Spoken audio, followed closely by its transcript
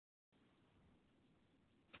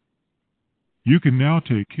You can now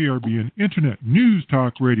take KRBN Internet News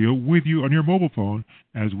Talk Radio with you on your mobile phone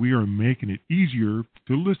as we are making it easier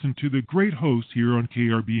to listen to the great hosts here on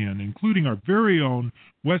KRBN, including our very own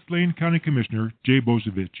West Lane County Commissioner, Jay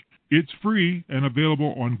Bozievich. It's free and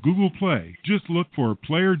available on Google Play. Just look for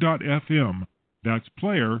player.fm. That's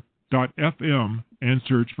player.fm and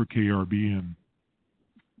search for KRBN.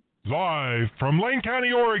 Live from Lane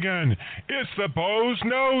County, Oregon, it's the Boze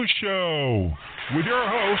Noze Show with your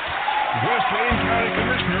host, West Lane County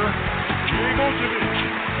Commissioner Jay Bozievich.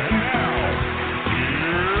 And now,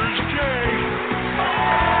 here's Jay.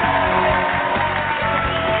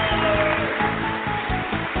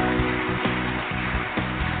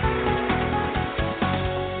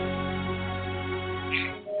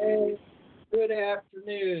 Good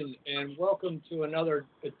afternoon, and welcome to another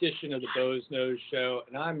edition of the Boze Noze Show.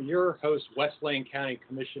 And I'm your host, West Lane County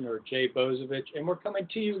Commissioner Jay Bozievich, and we're coming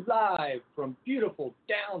to you live from beautiful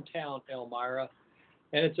downtown Elmira.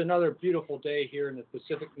 And it's another beautiful day here in the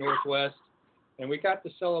Pacific Northwest. And we got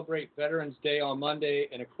to celebrate Veterans Day on Monday,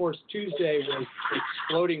 and of course Tuesday was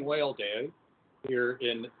Exploding Whale Day here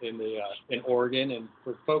in Oregon. And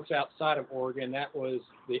for folks outside of Oregon, that was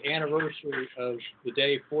the anniversary of the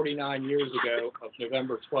day 49 years ago of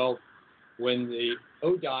November 12th, when the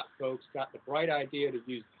ODOT folks got the bright idea to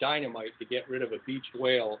use dynamite to get rid of a beached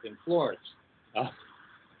whale in Florence.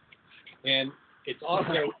 And it's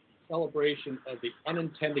also a celebration of the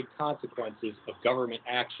unintended consequences of government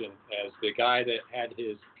action, as the guy that had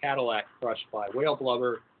his Cadillac crushed by whale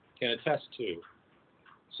blubber can attest to.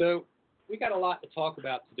 So we got a lot to talk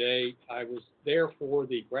about today. I was there for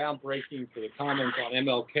the groundbreaking for the comments on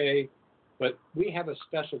MLK, but we have a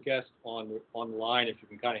special guest online, if you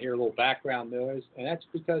can kind of hear a little background noise, and that's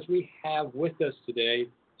because we have with us today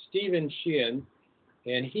Stephen Sheehan,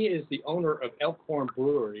 and he is the owner of Elkhorn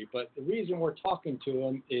Brewery. But the reason we're talking to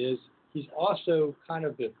him is he's also kind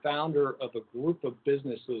of the founder of a group of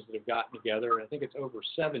businesses that have gotten together, and I think it's over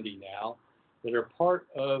 70 now, that are part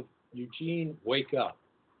of Eugene Wake Up.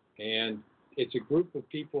 And it's a group of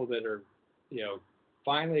people that are,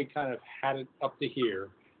 finally kind of had it up to here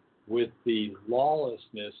with the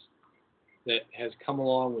lawlessness that has come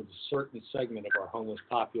along with a certain segment of our homeless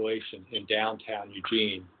population in downtown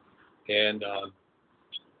Eugene. And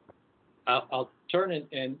I'll turn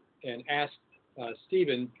and ask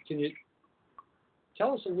Stephen, can you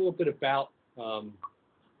tell us a little bit about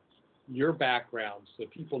your background so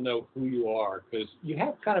people know who you are, because you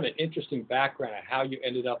have kind of an interesting background of how you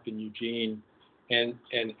ended up in Eugene and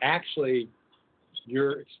actually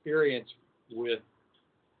your experience with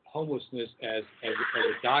homelessness as a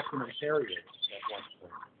documentarian at one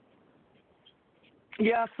point.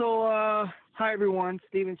 Yeah, so hi everyone,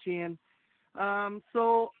 Stephen Sheehan.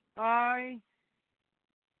 So I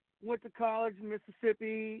went to college in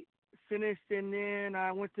Mississippi, finished, and then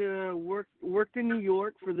I went to worked in New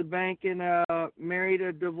York for the bank, and married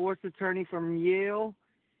a divorce attorney from Yale.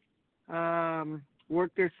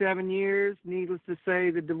 Worked there 7 years. Needless to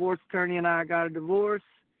say, the divorce attorney and I got a divorce,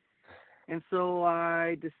 and so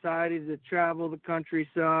I decided to travel the country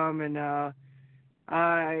some, and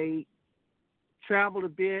I traveled a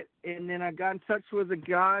bit, and then I got in touch with a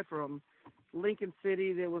guy from Lincoln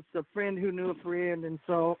City that was a friend who knew a friend, and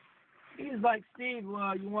so he's like, Steve,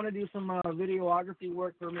 you want to do some videography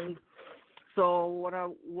work for me? So what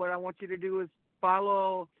I want you to do is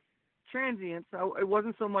follow transients. It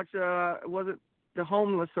wasn't so much it wasn't the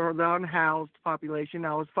homeless or the unhoused population.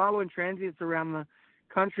 I was following transients around the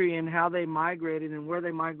country and how they migrated and where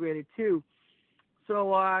they migrated to.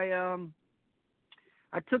 So I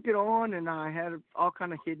took it on, and I had all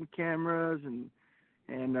kind of hidden cameras and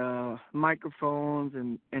microphones,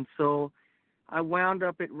 and so I wound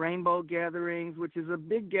up at Rainbow Gatherings, which is a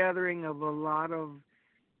big gathering of a lot of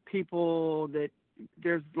people that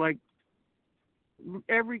there's like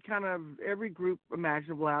every group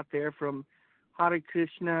imaginable out there, from Hare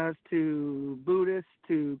Krishnas to Buddhists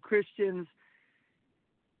to Christians.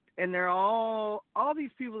 And they're all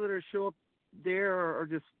these people that are show up there are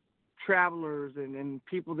just travelers and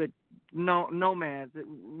people that nomads that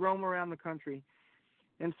roam around the country.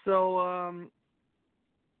 And so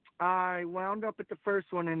I wound up at the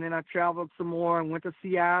first one, and then I traveled some more and went to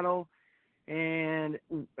Seattle and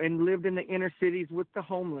lived in the inner cities with the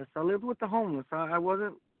homeless. I lived with the homeless. I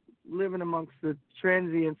wasn't living amongst the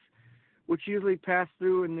transients, which usually passed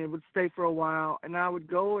through and they would stay for a while. And I would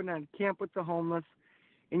go and I'd camp with the homeless.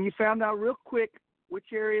 And you found out real quick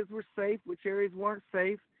which areas were safe, which areas weren't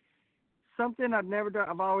safe. Something I've never done.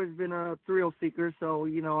 I've always been a thrill seeker, so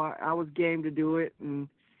I was game to do it. And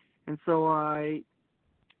so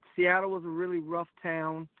Seattle was a really rough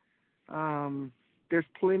town. there's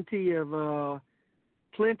plenty of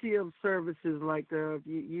services like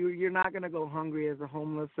you're not going to go hungry as a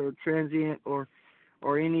homeless or transient or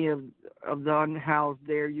any of the unhoused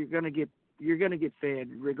there. You're going to get fed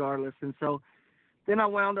regardless. And so then I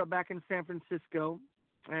wound up back in San Francisco,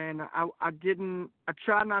 and I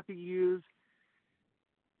try not to use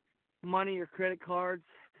money or credit cards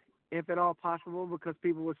if at all possible, because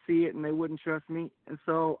people would see it and they wouldn't trust me. And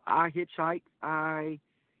so I hitchhiked. I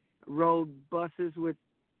rode buses with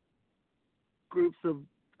groups of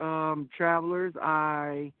travelers.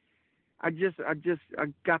 I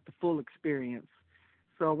got the full experience.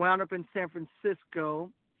 So I wound up in San Francisco,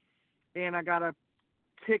 and I got a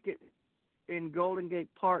ticket in Golden Gate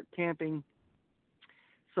Park camping.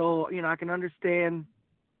 So, I can understand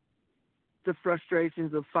the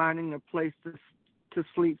frustrations of finding a place to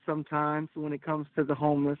sleep sometimes when it comes to the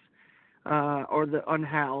homeless or the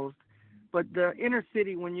unhoused. But the inner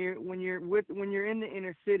city, when you're in the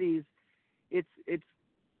inner cities, it's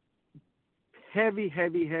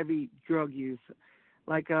heavy drug use.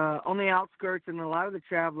 Like on the outskirts, and a lot of the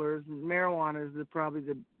travelers, marijuana is probably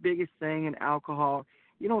the biggest thing, and alcohol.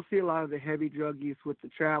 You don't see a lot of the heavy drug use with the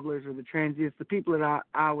travelers or the transients, the people that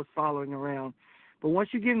I was following around. But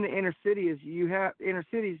once you get in the inner cities,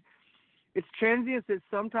 it's transients that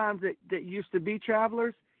sometimes that used to be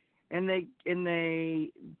travelers, and they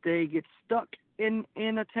get stuck in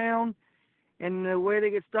a town, and the way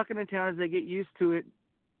they get stuck in a town is they get used to it.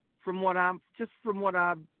 From what I've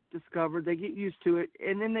discovered, they get used to it,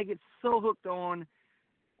 and then they get so hooked on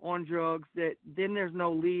drugs that then there's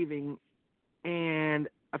no leaving. And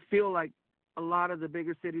I feel like a lot of the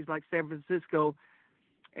bigger cities like San Francisco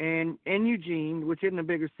and Eugene, which isn't a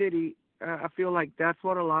bigger city, I feel like that's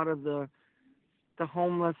what a lot of the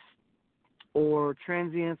homeless or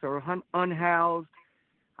transients or unhoused,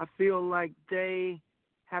 I feel like they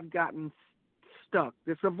have gotten stuck.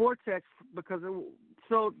 It's a vortex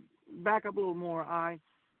so back up a little more.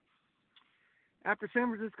 After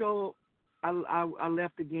San Francisco, I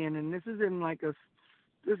left again, and this is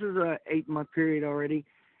a 8-month period already.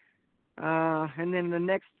 And then the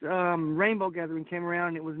next rainbow gathering came around,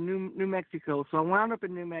 and it was New Mexico. So I wound up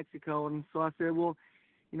in New Mexico, and so I said, well,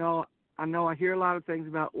 I know I hear a lot of things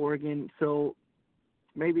about Oregon, so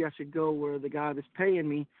maybe I should go where the guy that's paying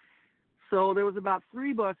me. So there was about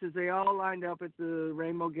 3 buses. They all lined up at the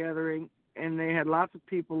rainbow gathering, and they had lots of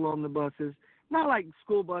people on the buses. Not like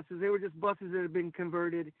school buses. They were just buses that had been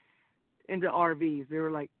converted into RVs. They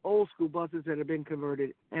were like old school buses that had been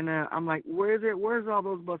converted. And I'm like, where's all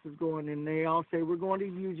those buses going? And they all say, we're going to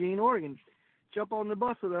Eugene, Oregon. Jump on the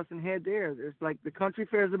bus with us and head there. There's like the country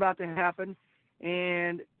fair is about to happen,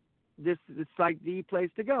 and it's like the place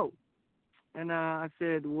to go. And I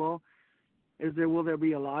said, well, will there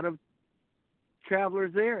be a lot of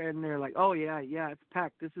travelers there? And they're like, oh yeah, it's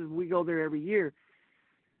packed. We go there every year.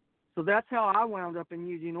 So that's how I wound up in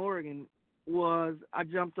Eugene, Oregon. Was I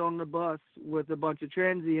jumped on the bus with a bunch of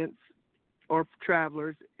transients or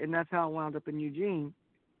travelers, and that's how I wound up in Eugene.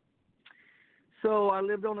 So I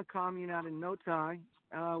lived on a commune out in Noze.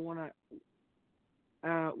 Wound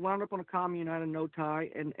up on a commune out in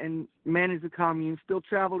Noze and managed the commune, still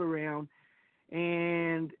traveled around,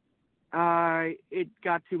 and it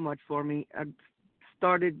got too much for me. I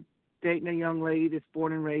started dating a young lady that's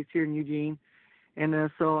born and raised here in Eugene. And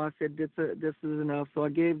so I said, this is enough. So I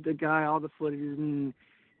gave the guy all the footage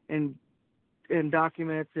and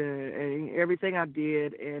documents and everything I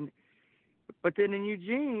did. But then in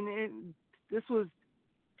Eugene, this was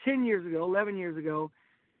 11 years ago.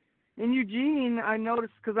 In Eugene, I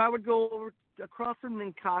noticed, because I would go over across from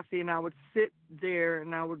Ninkasi, and I would sit there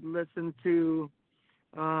and I would listen to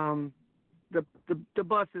the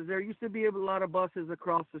buses. There used to be a lot of buses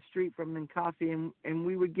across the street from Ninkasi, and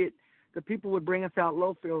we would get. The people would bring us out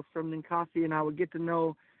Lowfields from Ninkasi, and I would get to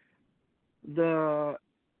know that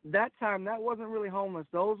time that wasn't really homeless.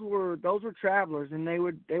 Those were travelers, and they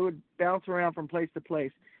would bounce around from place to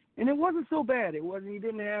place, and it wasn't so bad. It wasn't. You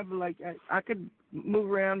didn't have I could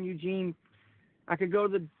move around Eugene. I could go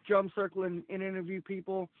to the drum circle and interview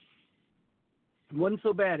people. It wasn't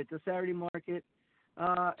so bad at the Saturday market,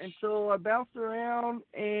 and so I bounced around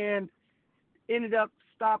and ended up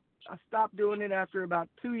I stopped doing it after about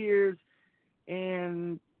 2 years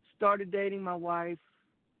and started dating my wife,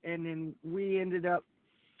 and then we ended up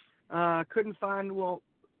back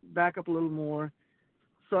up a little more.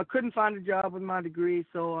 So I couldn't find a job with my degree,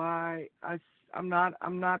 so I'm not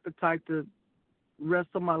the type to rest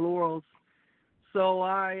on my laurels. So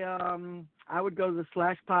I would go to the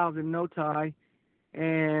slash piles in Noze,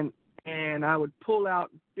 and I would pull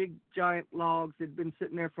out big giant logs that had been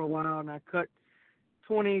sitting there for a while, and I cut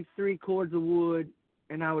 23 cords of wood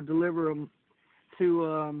and I would deliver them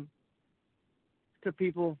to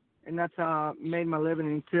people, and that's how I made my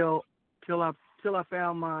living until I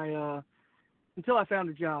found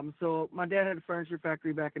a job. And so my dad had a furniture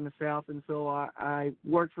factory back in the South, and so I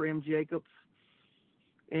worked for M. Jacobs,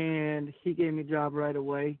 and he gave me a job right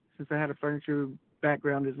away since I had a furniture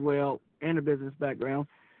background as well and a business background.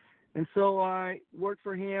 And so I worked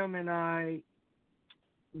for him, and I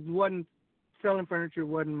wasn't selling furniture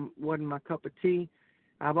wasn't my cup of tea.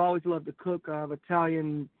 I've always loved to cook. I have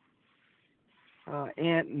Italian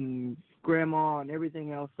aunt and grandma and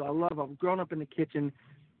everything else, so I've grown up in the kitchen.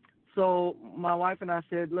 So my wife and I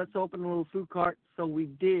said, let's open a little food cart. So we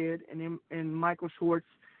did, and Michael Schwartz,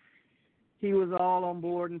 he was all on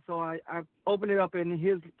board, and so I opened it up in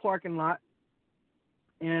his parking lot,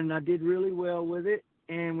 and I did really well with it,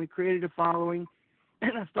 and we created a following,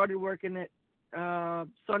 and I started working at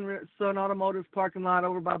Sun Automotive's parking lot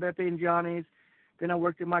over by Beppe and Johnny's. Then I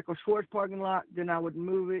worked at Michael Schwartz parking lot. Then I would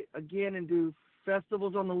move it again and do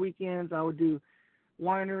festivals on the weekends. I would do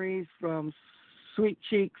wineries from Sweet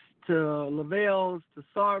Cheeks to Lavelle's to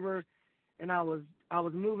Sarver, and I was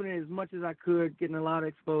moving it as much as I could, getting a lot of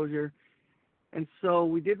exposure. And so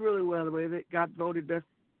we did really well with it, got voted best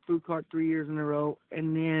food cart 3 years in a row.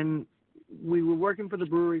 And then we were working for the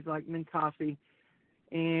breweries like Ninkasi.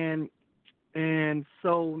 And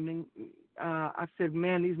so I said,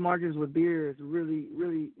 man, these margins with beer is really,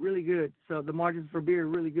 really, really good. So the margins for beer are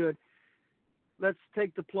really good. Let's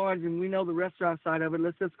take the plunge, and we know the restaurant side of it.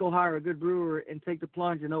 Let's just go hire a good brewer and take the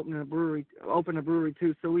plunge and open a brewery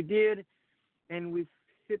too. So we did, and we've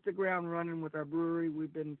hit the ground running with our brewery.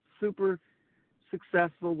 We've been super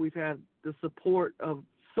successful. We've had the support of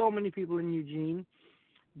so many people in Eugene,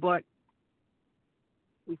 but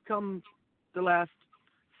we've come the last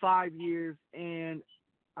 5 years, and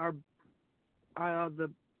the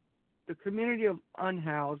community of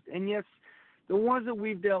unhoused, and yes, the ones that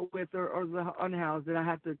we've dealt with are the unhoused that I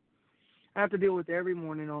have to deal with every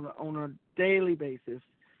morning on a daily basis.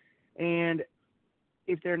 And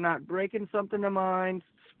if they're not breaking something of mine,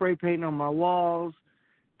 spray painting on my walls,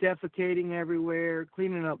 defecating everywhere,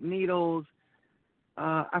 cleaning up needles,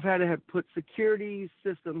 I've had to have put security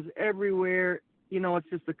systems everywhere. You know, it's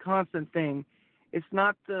just a constant thing. It's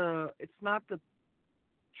not the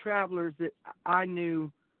travelers that I knew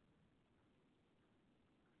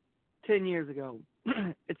 10 years ago.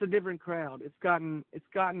 It's a different crowd. It's gotten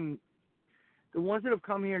the ones that have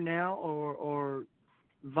come here now are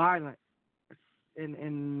violent,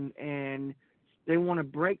 and they want to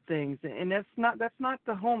break things, and that's not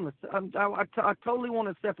the homeless. I totally want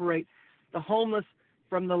to separate the homeless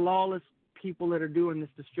from the lawless people that are doing this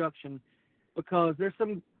destruction, because there's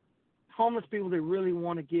some homeless people that really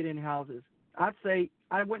want to get in houses. I'd say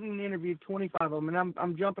I went and interviewed 25 of them, and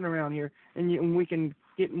I'm jumping around here, and we can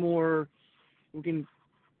get more. We can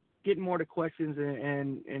get more to questions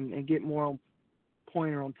and get more on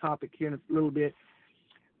point or on topic here in a little bit.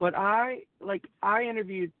 But I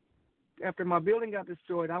interviewed, after my building got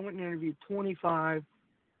destroyed, I went and interviewed 25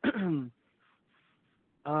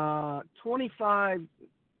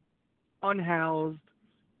 unhoused,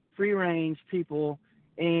 free-range people,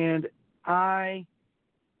 and I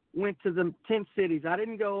went to the 10 cities. I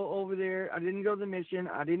didn't go over there. I didn't go to the Mission.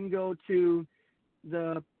 I didn't go to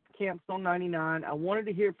the camps on 99. I wanted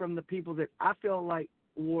to hear from the people that I felt like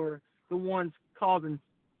were the ones causing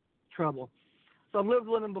trouble. So I've lived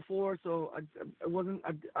with them before, so I'm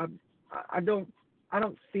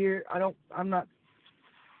not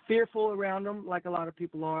fearful around them like a lot of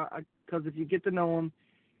people are, because if you get to know them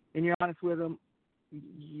and you're honest with them,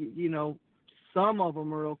 you know, some of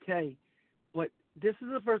them are okay. But this is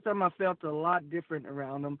the first time I felt a lot different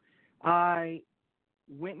around them. I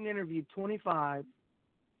went and interviewed 25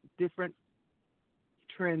 different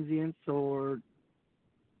transients, or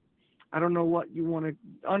I don't know what you want to,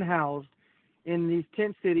 unhoused, in these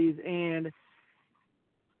 10 cities, and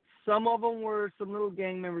some of them were some little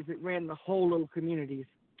gang members that ran the whole little communities,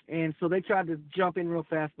 and so they tried to jump in real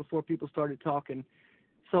fast before people started talking.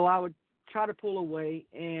 So I would try to pull away,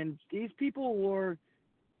 and these people were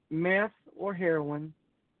meth or heroin.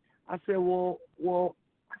 I said, well,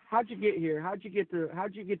 how'd you get here? How'd you get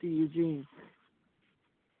to Eugene?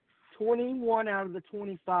 21 out of the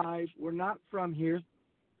 25 were not from here.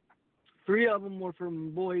 3 of them were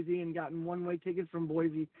from Boise and gotten one-way tickets from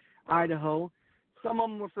Boise, Idaho. Some of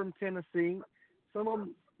them were from Tennessee. Some of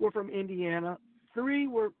them were from Indiana. 2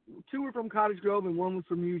 were from Cottage Grove, and 1 was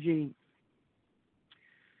from Eugene.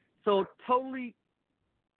 So totally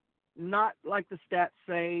not like the stats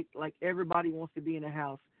say, like everybody wants to be in a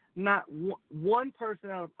house. Not one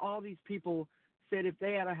person out of all these people said if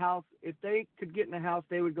they had a house, if they could get in a house,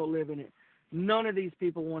 they would go live in it. None of these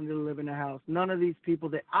people wanted to live in a house. None of these people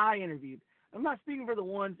that I interviewed. I'm not speaking for the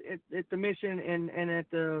ones at the mission and at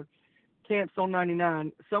the Camp Zone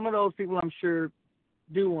 99. Some of those people I'm sure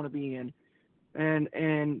do want to be in.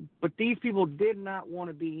 But these people did not want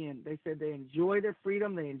to be in. They said they enjoy their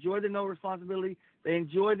freedom, they enjoy the no responsibility, they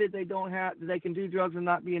enjoy that they can do drugs and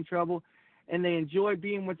not be in trouble, and they enjoy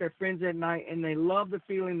being with their friends at night, and they love the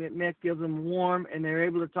feeling that meth gives them warm, and they're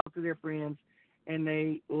able to talk to their friends, and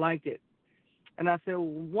they liked it. And I said,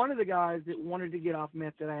 one of the guys that wanted to get off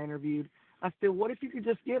meth that I interviewed, I said, what if you could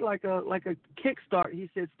just get like a kickstart? He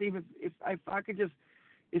said, Steve,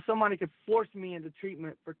 if somebody could force me into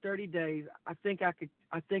treatment for 30 days, I think I could.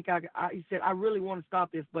 He said, I really want to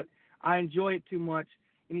stop this, but I enjoy it too much.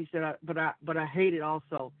 And he said, but I hate it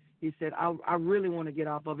also. He said, I really want to get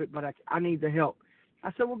off of it, but I need the help.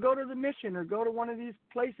 I said, well, go to the mission or go to one of these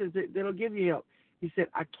places that'll give you help. He said,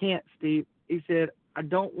 I can't, Steve. He said, I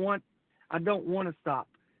don't want to stop.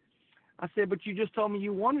 I said, but you just told me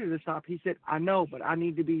you wanted to stop. He said, I know, but I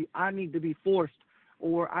need to be forced,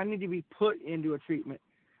 or I need to be put into a treatment.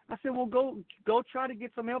 I said, well, go try to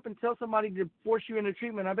get some help and tell somebody to force you into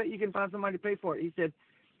treatment. I bet you can find somebody to pay for it. He said,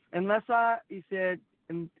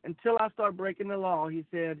 until I start breaking the law, he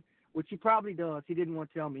said, which he probably does. He didn't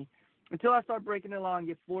want to tell me. Until I start breaking the law and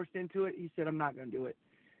get forced into it, he said, I'm not going to do it.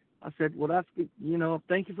 I said, well, that's good.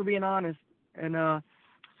 Thank you for being honest. And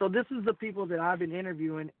so this is the people that I've been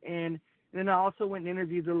interviewing. And then I also went and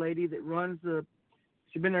interviewed the lady that runs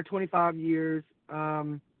she's been there 25 years.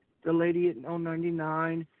 The lady at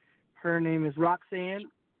 099, her name is Roxanne,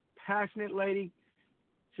 passionate lady,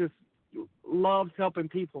 just loves helping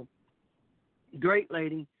people. Great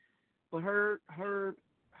lady, but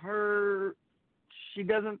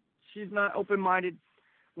she's not open-minded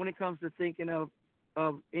when it comes to thinking of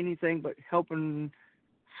anything but helping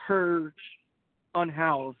her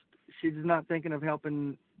unhoused. She's not thinking of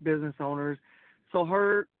helping business owners. So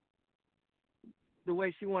the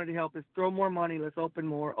way she wanted to help is throw more money, let's open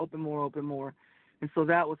more. And so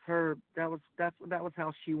that was her. That was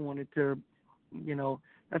how she wanted to,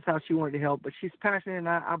 that's how she wanted to help. But she's passionate, and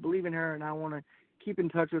I believe in her, and I want to keep in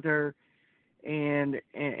touch with her and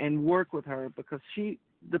work with her, because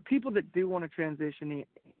the people that do want to transition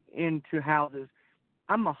into houses,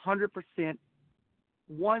 I'm 100%,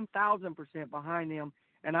 1,000% behind them,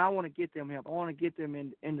 and I want to get them help. I want to get them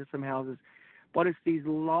into some houses. But it's these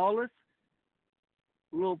lawless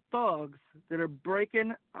little thugs that are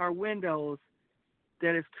breaking our windows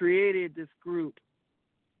that has created this group,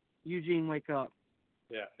 Eugene Wake Up.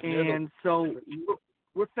 Yeah. And so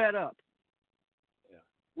we're fed up. Yeah.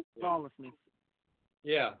 Lawlessness.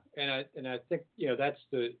 Yeah, and I think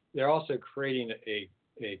they're also creating a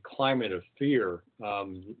climate of fear. I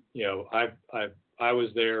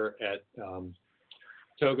was there at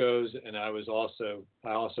Togo's, and I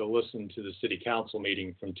also listened to the city council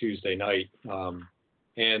meeting from Tuesday night.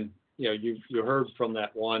 And you heard from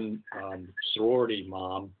that one sorority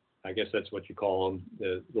mom, I guess that's what you call them,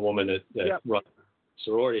 the woman that Yep. runs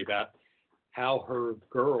sorority, about how her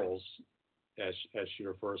girls, as she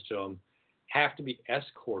refers to them, have to be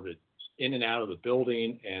escorted in and out of the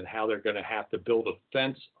building, and how they're going to have to build a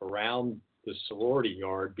fence around the sorority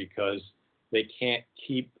yard because they can't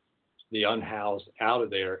keep the unhoused out of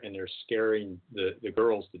there, and they're scaring the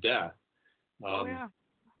girls to death. Yeah.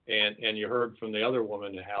 And you heard from the other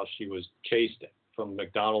woman how she was chased from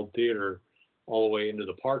McDonald Theater all the way into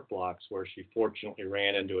the park blocks, where she fortunately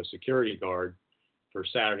ran into a security guard for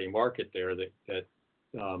Saturday Market there that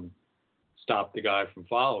stopped the guy from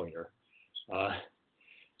following her.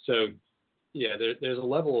 So, yeah, there's a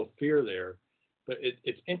level of fear there. But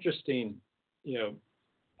it's interesting,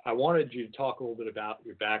 I wanted you to talk a little bit about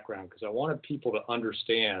your background, because I wanted people to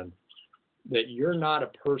understand that you're not a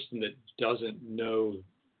person that doesn't know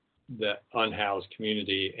the unhoused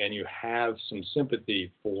community, and you have some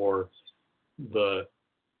sympathy for the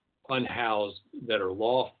unhoused that are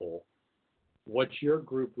lawful. What your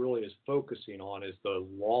group really is focusing on is the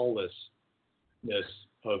lawlessness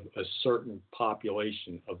of a certain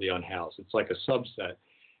population of the unhoused. It's like a subset.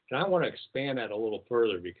 And I want to expand that a little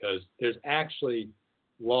further, because there's actually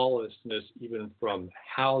lawlessness even from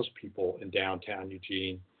housed people in downtown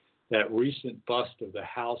Eugene. That recent bust of the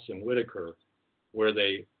house in Whitaker, where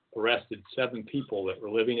they arrested 7 people that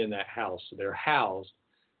were living in that house. So they're housed,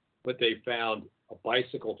 but they found a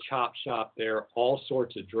bicycle chop shop there, all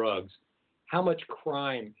sorts of drugs. How much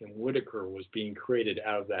crime in Whitaker was being created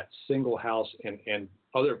out of that single house and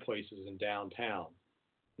other places in downtown?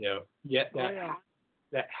 Yet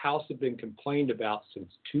that house had been complained about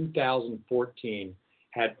since 2014,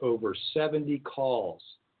 had over 70 calls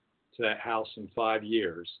to that house in 5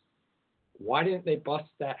 years. Why didn't they bust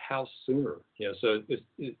that house sooner? So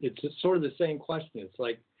it's sort of the same question. It's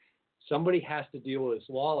like somebody has to deal with this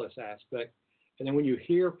lawless aspect. And then when you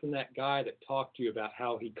hear from that guy that talked to you about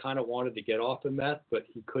how he kind of wanted to get off of meth, but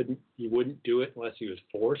he wouldn't do it unless he was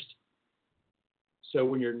forced. So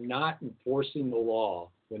when you're not enforcing the law,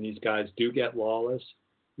 when these guys do get lawless,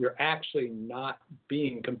 you're actually not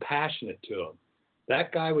being compassionate to them.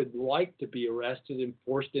 That guy would like to be arrested and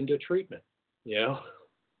forced into treatment.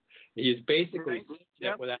 He's basically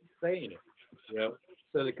saying it without saying it. So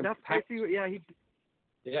the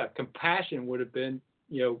compassion would have been,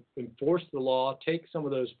 enforce the law, take some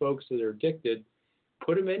of those folks that are addicted,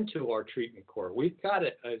 put them into our treatment court. We've got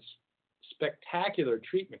a spectacular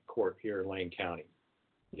treatment court here in Lane County,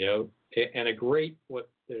 and a great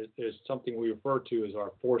there's something we refer to as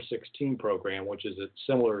our 416 program, which is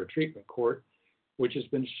similar to treatment court, which has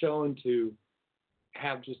been shown to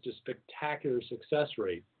have just a spectacular success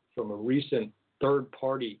rate from a recent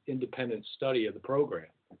third-party independent study of the program.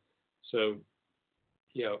 So,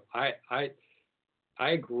 I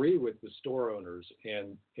agree with the store owners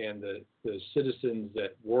and the citizens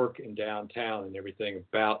that work in downtown and everything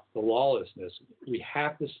about the lawlessness. We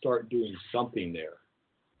have to start doing something there.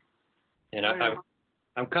 And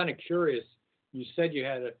I'm kind of curious. You said you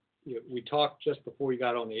had we talked just before we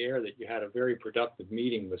got on the air that you had a very productive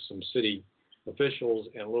meeting with some city officials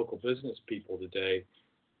and local business people today.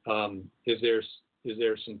 Is there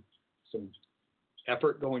some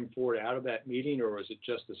effort going forward out of that meeting, or was it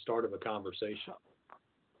just the start of a conversation?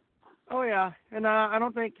 Oh yeah, and I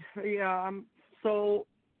don't think so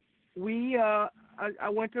we I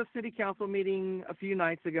went to a city council meeting a few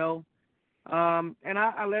nights ago, and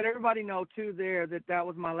I let everybody know too there that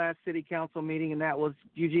was my last city council meeting, and that was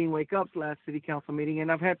Eugene Wake Up's last city council meeting.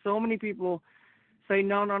 And I've had so many people say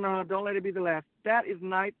no, don't let it be the last. That is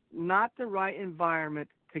not the right environment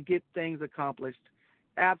to get things accomplished.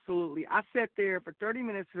 Absolutely. I sat there for 30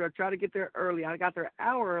 minutes to try to get there early. I got there an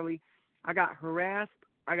hour early. I got harassed.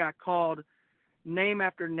 I got called name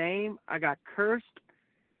after name. I got cursed,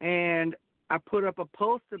 and I put up a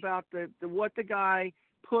post about what the guy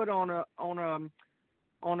put on a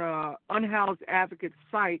unhoused advocate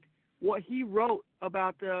site. What he wrote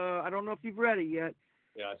about I don't know if you've read it yet.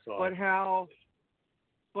 Yeah, I saw it.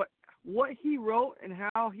 But what he wrote and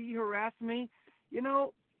how he harassed me,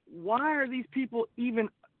 why are these people even?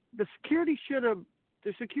 The security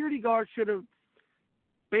guard should have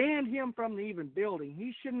banned him from the even building.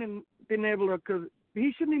 He shouldn't have been able to, because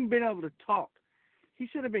he shouldn't even been able to talk. He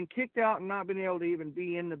should have been kicked out and not been able to even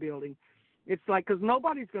be in the building. It's like, because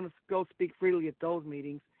nobody's going to go speak freely at those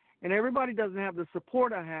meetings, and everybody doesn't have the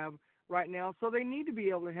support I have right now, so they need to be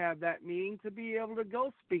able to have that meeting to be able to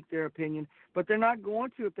go speak their opinion, but they're not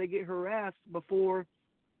going to if they get harassed before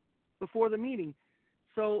the meeting.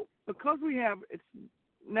 So because it's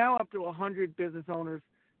now up to 100 business owners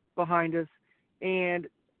behind us, and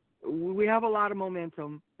we have a lot of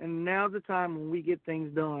momentum, and now's the time when we get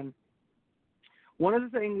things done. One of the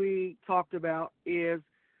things we talked about is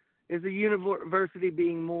the university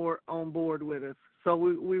being more on board with us. So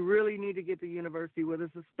we really need to get the university with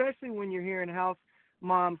us, especially when you're hearing house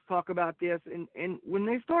moms talk about this, and when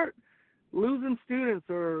they start losing students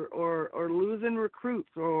or losing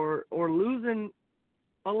recruits or losing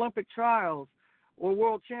Olympic trials or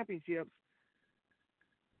world championships,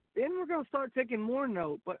 then we're going to start taking more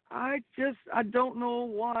note. But I don't know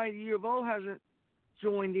why U of O hasn't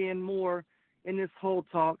joined in more in this whole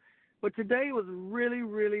talk. But today was really,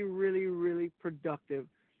 really, really, really productive.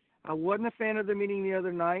 I wasn't a fan of the meeting the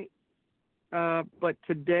other night, but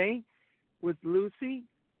today with Lucy,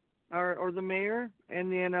 or the mayor,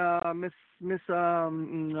 and then Miss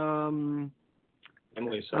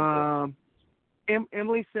Emily Simple.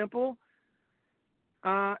 Emily Simple,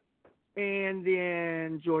 and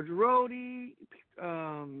then George Rohde,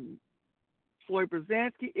 Floyd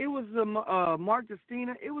Brzezinski. It was Mark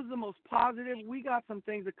Justina. It was the most positive. We got some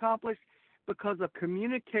things accomplished because a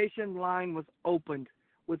communication line was opened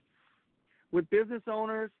with business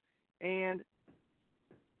owners and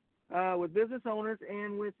with the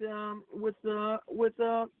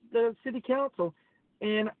city council,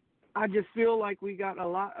 and I just feel like we got a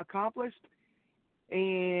lot accomplished.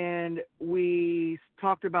 And we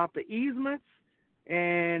talked about the easements,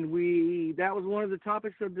 and that was one of the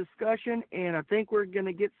topics of discussion, and I think we're going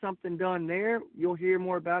to get something done there. You'll hear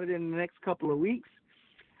more about it in the next couple of weeks.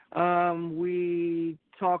 We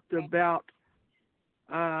talked about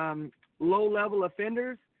low-level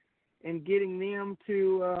offenders and getting them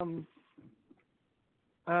to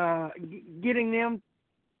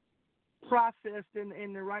processed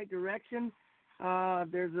in the right direction.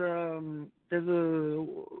 There's a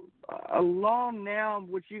law now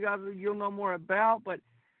which you'll know more about, but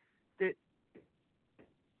that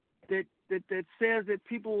says that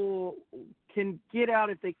people can get out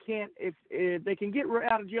if they can get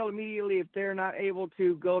out of jail immediately if they're not able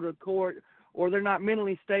to go to court or they're not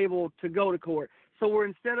mentally stable to go to court. So we're,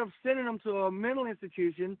 instead of sending them to a mental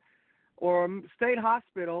institution or a state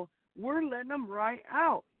hospital, we're letting them right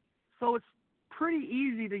out. So it's pretty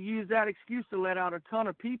easy to use that excuse to let out a ton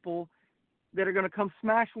of people that are going to come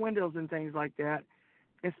smash windows and things like that,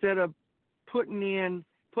 instead of putting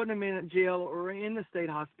them in jail or in the state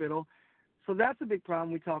hospital. So that's a big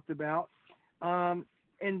problem we talked about. And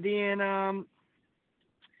then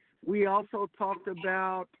we also talked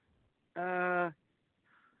about a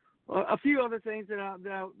few other things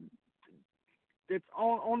that's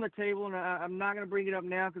on the table, and I'm not going to bring it up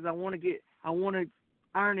now because I want to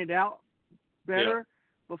iron it out better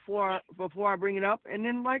before I bring it up. And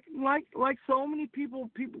then like so many people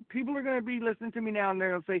are going to be listening to me now, and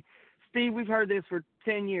they're going to say, Steve, we've heard this for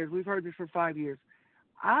 10 years. We've heard this for 5 years.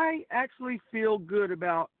 I actually feel good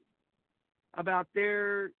about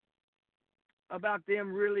them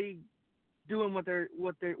really doing what they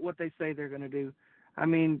say they're going to do. I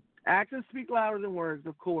mean, actions speak louder than words,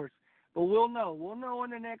 of course, but we'll know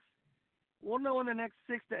in the next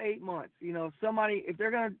 6 to 8 months. You know, if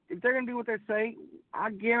they're gonna do what they say,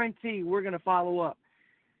 I guarantee we're gonna follow up.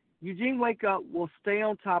 Eugene Wake Up will stay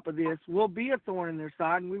on top of this. We'll be a thorn in their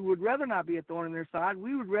side, and we would rather not be a thorn in their side.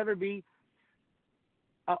 We would rather be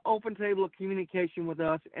an open table of communication with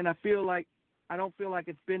us, and I don't feel like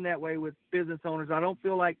it's been that way with business owners. I don't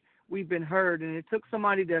feel like we've been heard, and it took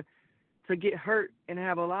somebody to get hurt and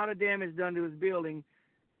have a lot of damage done to his building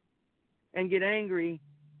and get angry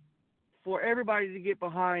for everybody to get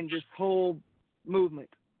behind this whole movement.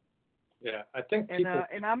 Yeah, I think people...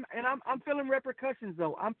 and I'm feeling repercussions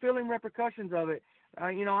though. I'm feeling repercussions of it.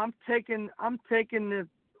 I'm taking the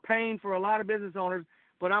pain for a lot of business owners,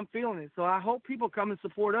 but I'm feeling it. So I hope people come and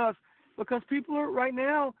support us, because people are right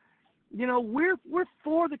now, we're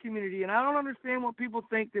for the community, and I don't understand what people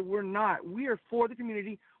think that we're not. We are for the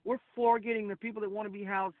community. We're for getting the people that want to be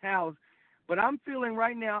housed. But I'm feeling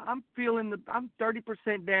right now, I'm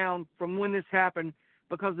 30% down from when this happened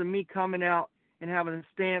because of me coming out and having a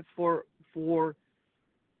stance for the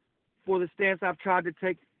stance I've tried to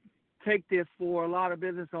take this for a lot of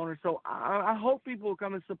business owners. So I hope people will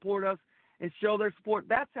come and support us and show their support.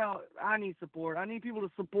 That's how I need support. I need people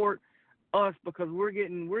to support us, because we're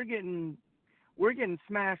getting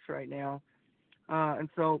smashed right now, and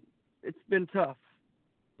so it's been tough.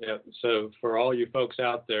 Yeah. So for all you folks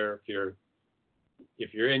out there,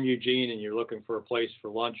 if you're in Eugene and you're looking for a place for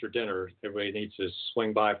lunch or dinner, everybody needs to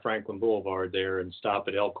swing by Franklin Boulevard there and stop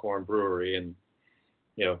at Elkhorn Brewery and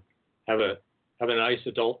have a nice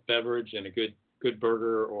adult beverage and a good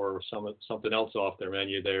burger or something else off their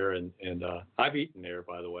menu there. And I've eaten there,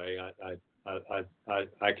 by the way. I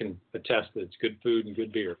can attest that it's good food and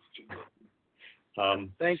good beer.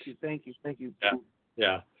 Thank you.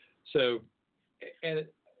 Yeah. So, and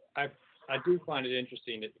I do find it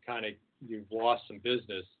interesting that you've lost some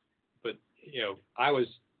business, but I've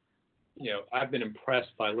been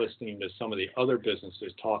impressed by listening to some of the other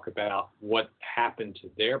businesses talk about what happened to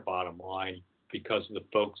their bottom line because of the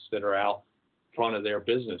folks that are out front of their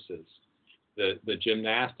businesses. The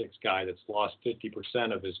gymnastics guy that's lost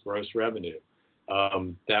 50% of his gross revenue.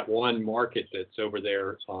 That one market that's over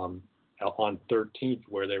there on 13th,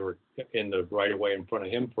 where they were in the right of way in front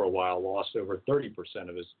of him for a while, lost over 30%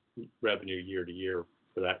 of his revenue year to year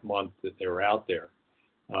for that month that they were out there.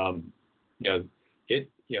 There's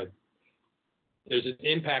an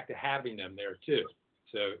impact to having them there too.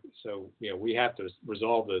 So we have to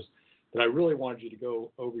resolve this. But I really wanted you to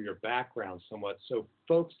go over your background somewhat so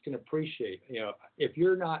folks can appreciate, if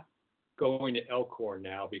you're not going to Elkhorn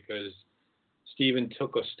now because Stephen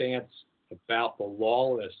took a stance about the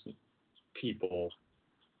lawless people,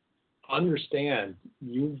 understand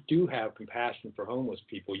you do have compassion for homeless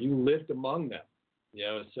people. You lived among them,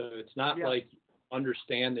 so it's not like you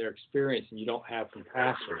understand their experience and you don't have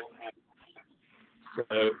compassion.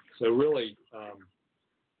 So really,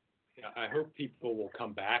 I hope people will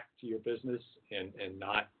come back to your business and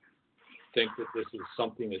not think that this is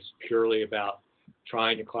something that's purely about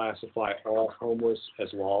trying to classify all homeless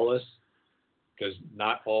as lawless, because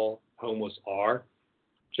not all homeless are,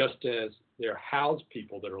 just as there are housed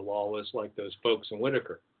people that are lawless, like those folks in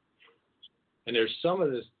Whitaker. And there's some of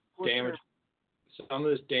this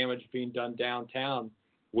damage being done downtown,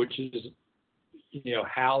 which is,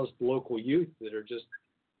 housed local youth that are just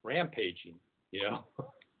rampaging,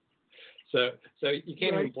 So you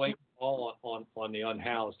can't even blame it all on the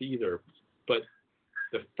unhoused either. But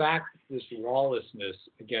the fact that this lawlessness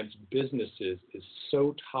against businesses is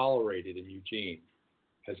so tolerated in Eugene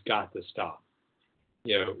has got to stop.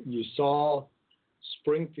 You know, you saw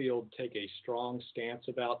Springfield take a strong stance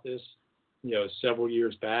about this, you know, several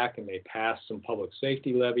years back, and they passed some public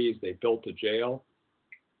safety levies. They built a jail.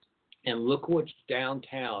 And look which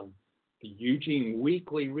downtown the Eugene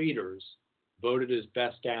Weekly readers voted as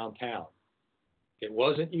best downtown. It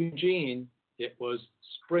wasn't Eugene, it was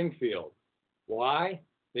Springfield. Why?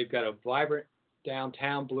 They've got a vibrant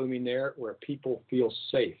downtown blooming there where people feel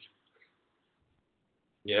safe.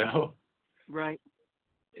 You know? Right.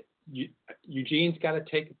 Eugene's got to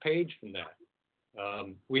take a page from that.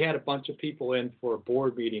 We had a bunch of people in for a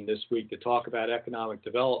board meeting this week to talk about economic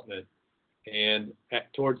development. And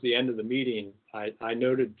towards the end of the meeting, I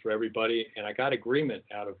noted for everybody, and I got agreement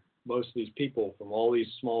out of most of these people from all these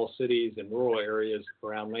small cities and rural areas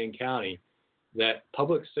around Lane County, that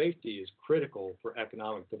public safety is critical for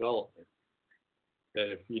economic development.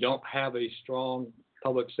 That if you don't have a strong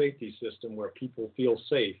public safety system where people feel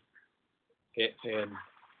safe and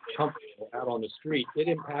comfortable out on the street, it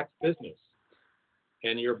impacts business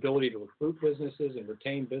and your ability to recruit businesses and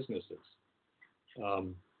retain businesses.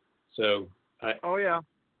 So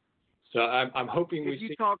I'm hoping we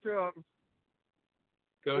see.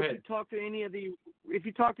 Go ahead. If you talk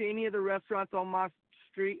to any of the restaurants on my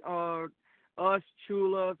street, us,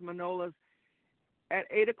 Chula's, Manola's, at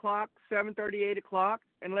 8 o'clock, 7:30, 8 o'clock,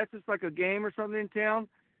 unless it's like a game or something in town,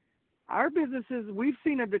 our businesses, we've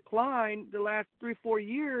seen a decline the last 3-4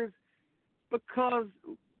 years because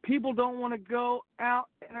people don't want to go out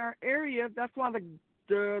in our area. That's why the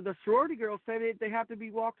sorority girls say they have to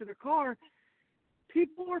be walked to their car.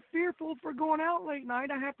 People are fearful for going out late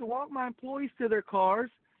night. I have to walk my employees to their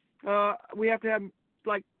cars. We have to have,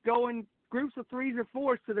 go in groups of 3s or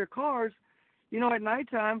 4s to their cars, at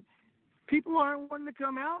nighttime. People aren't wanting to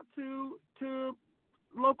come out to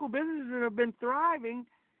local businesses that have been thriving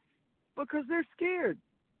because they're scared.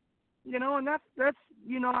 And that's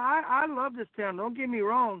I love this town. Don't get me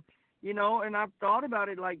wrong, and I've thought about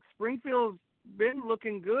it. Like, Springfield's been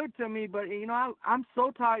looking good to me, but I'm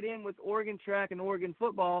so tied in with Oregon track and Oregon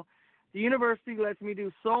football. The university lets me do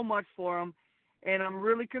so much for them, and I'm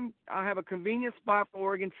really I have a convenient spot for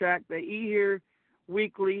Oregon track. They eat here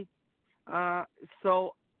weekly,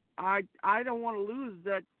 so I don't want to lose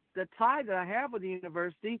the tie that I have with the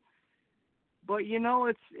university. But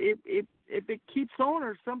if it keeps on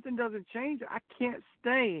or something doesn't change, I can't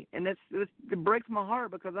stay, and it breaks my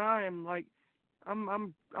heart because I am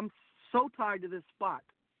I'm so tied to this spot.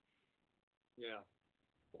 Yeah.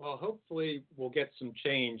 Well, hopefully we'll get some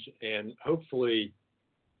change, and hopefully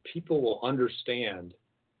people will understand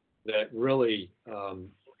that really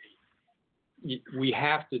we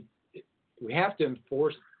have to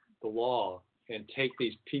enforce the law and take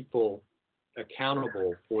these people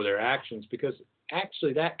accountable for their actions, because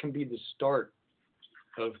actually that can be the start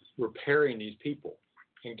of repairing these people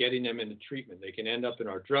and getting them into treatment. They can end up in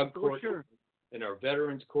our drug court, in our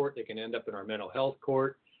veterans court. They can end up in our mental health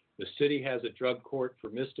court. The city has a drug court for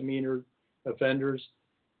misdemeanor offenders.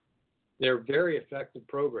 They're very effective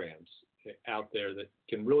programs out there that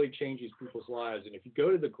can really change these people's lives. And if you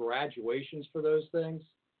go to the graduations for those things,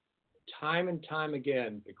 time and time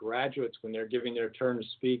again, the graduates, when they're giving their turn to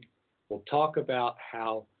speak, will talk about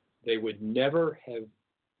how they would never have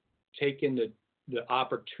taken the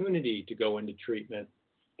opportunity to go into treatment.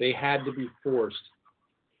 They had to be forced,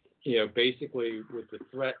 basically with the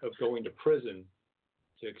threat of going to prison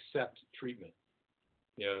to accept treatment.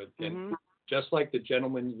 And just like the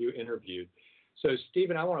gentleman you interviewed. So,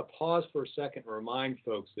 Stephen, I want to pause for a second and remind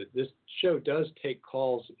folks that this show does take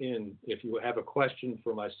calls in. If you have a question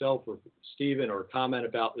for myself or Stephen or a comment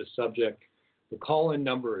about this subject, the call-in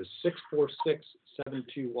number is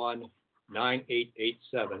 646-721-9887.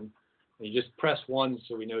 And you just press 1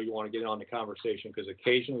 so we know you want to get on the conversation, because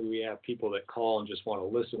occasionally we have people that call and just want to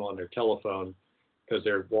listen on their telephone because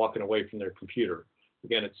they're walking away from their computer.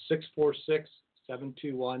 Again, it's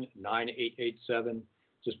 646-721-9887.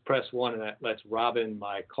 Just press 1, and that lets Robin,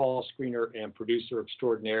 my call screener and producer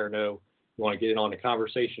extraordinaire, know you want to get in on the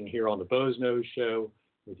conversation here on the Boze Noze Show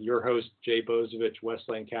with your host, Jay Bozievich, West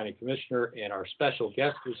Lane County Commissioner, and our special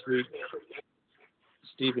guest this week,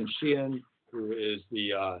 Stephen Sheehan, who is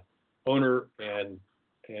the owner and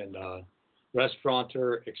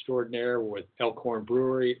restaurateur extraordinaire with Elkhorn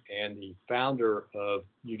Brewery and the founder of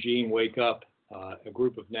Eugene Wake Up, a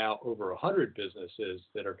group of now over 100 businesses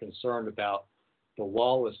that are concerned about the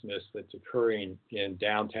lawlessness that's occurring in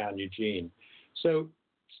downtown Eugene. So,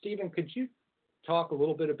 Stephen, could you talk a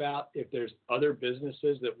little bit about if there's other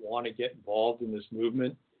businesses that want to get involved in this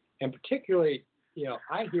movement? And particularly,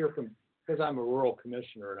 I hear from, because I'm a rural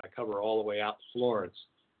commissioner and I cover all the way out to Florence,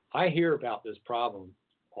 I hear about this problem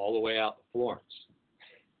all the way out to Florence.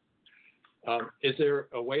 Is there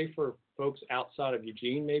a way for folks outside of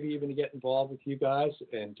Eugene maybe even to get involved with you guys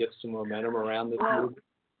and get some momentum around this movement?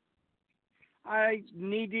 I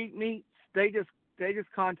need. They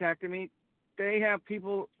just contacted me. They have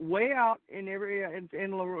people way out in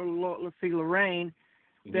let's see, Lorraine,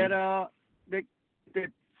 that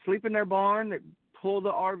sleep in their barn, that pull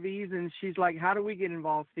the RVs, and she's like, "How do we get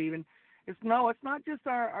involved, Stephen?" It's not just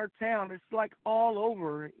our town. It's like all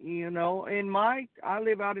over, I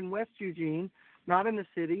live out in West Eugene, not in the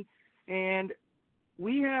city, and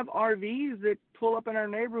we have RVs that pull up in our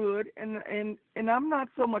neighborhood, and I'm not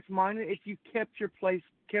so much minded if you kept your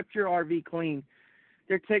RV clean.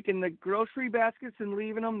 They're taking the grocery baskets and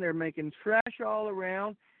leaving them. They're making trash all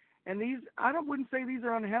around, and wouldn't say these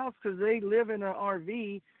are unhoused because they live in an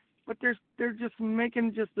RV, but they're just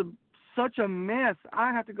making such a mess.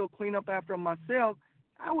 I have to go clean up after them myself.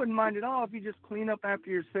 I wouldn't mind at all if you just clean up after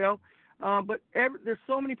yourself. But there's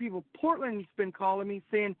so many people. Portland's been calling me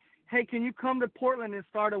saying, "Hey, can you come to Portland and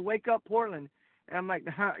start a Wake Up Portland?" And I'm like,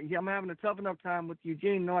 I'm having a tough enough time with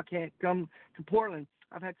Eugene. No, I can't come to Portland.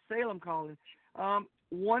 I've had Salem calling.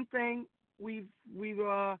 One thing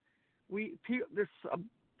there's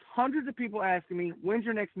hundreds of people asking me, "When's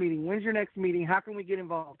your next meeting? When's your next meeting? How can we get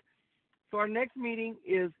involved?" So our next meeting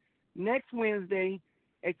is next Wednesday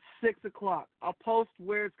at 6:00. I'll post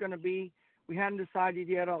where it's going to be. We haven't decided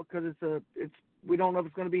yet because we don't know if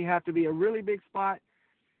it's going to have to be a really big spot.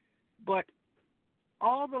 But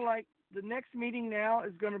the next meeting now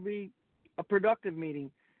is going to be a productive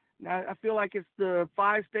meeting. Now I feel like it's the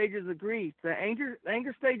 5 stages of grief. The anger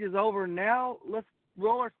stage is over. Now let's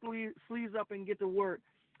roll our sleeves up and get to work.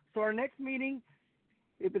 So our next meeting,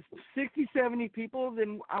 if it's 60, 70 people,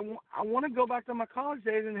 then I want to go back to my college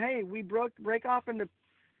days and, hey, we break off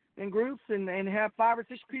in groups and have 5 or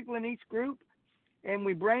 6 people in each group, and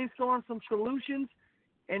we brainstorm some solutions,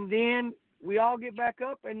 and then we all get back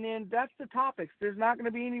up, and then that's the topics. There's not going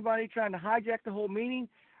to be anybody trying to hijack the whole meeting.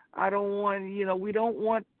 We don't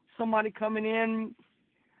want somebody coming in.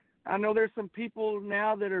 I know there's some people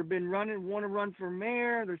now that have been want to run for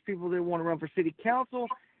mayor. There's people that want to run for city council.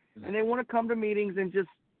 And they want to come to meetings and just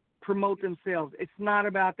promote themselves. It's not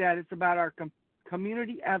about that. It's about our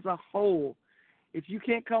community as a whole. If you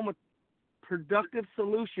can't come with productive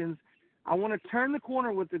solutions, I want to turn the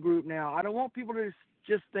corner with the group now. I don't want people to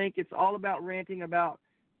just think it's all about ranting about.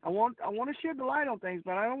 I want to shed the light on things,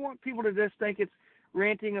 but I don't want people to just think it's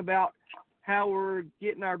ranting about how we're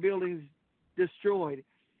getting our buildings destroyed.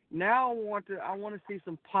 Now I want to see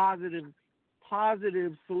some positive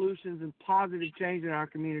solutions and positive change in our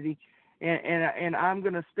community, and I'm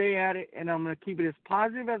going to stay at it, and I'm going to keep it as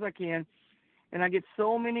positive as I can. And I get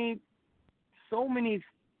so many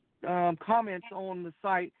comments on the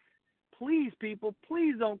site. Please, people,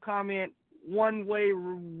 please don't comment one way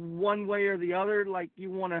or the other, like you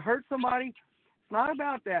want to hurt somebody. It's not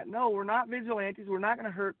about that. No, we're not vigilantes. We're not going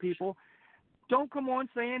to hurt people. Don't come on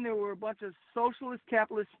saying there were a bunch of socialist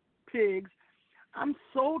capitalist pigs. I'm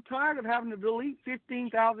so tired of having to delete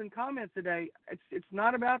 15,000 comments a day. It's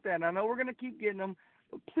not about that. And I know we're going to keep getting them,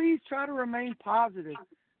 but please try to remain positive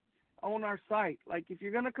on our site. Like, if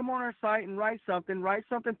you're going to come on our site and write something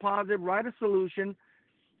positive, write a solution.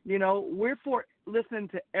 We're for listening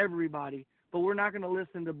to everybody, but we're not going to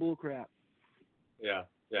listen to bullcrap. Yeah.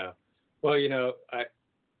 Well,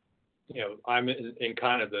 I'm in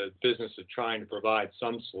kind of the business of trying to provide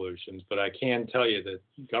some solutions, but I can tell you that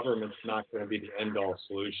government's not going to be the end-all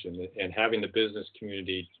solution, and having the business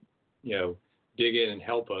community, dig in and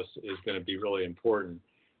help us is going to be really important.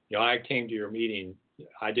 I came to your meeting.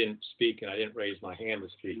 I didn't speak and I didn't raise my hand to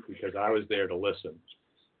speak because I was there to listen.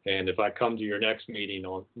 And if I come to your next meeting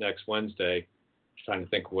on next Wednesday, I'm trying to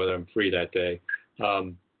think of whether I'm free that day,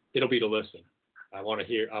 it'll be to listen. I want to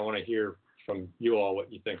hear from you all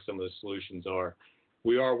what you think some of the solutions are.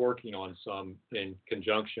 We are working on some in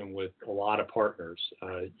conjunction with a lot of partners.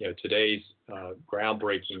 Today's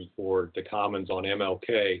groundbreaking for the Commons on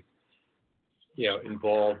MLK,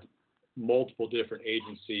 involved multiple different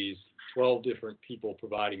agencies, 12 different people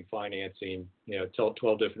providing financing,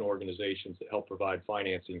 12 different organizations that help provide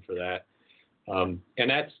financing for that. And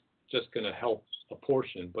that's just going to help a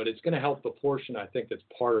portion, but it's going to help the portion I think that's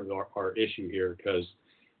part of our issue here, because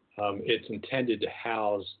it's intended to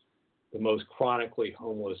house the most chronically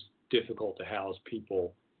homeless, difficult to house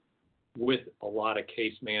people with a lot of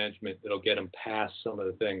case management that'll get them past some of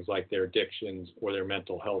the things like their addictions or their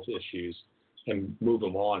mental health issues. move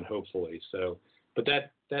them on, hopefully. So, but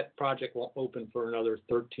that project won't open for another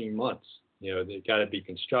 13 months. They've got to be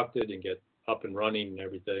constructed and get up and running and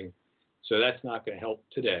everything. So that's not going to help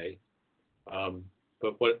today.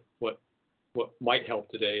 But what might help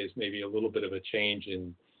today is maybe a little bit of a change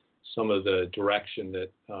in some of the direction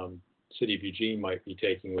that City of Eugene might be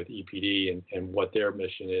taking with EPD and what their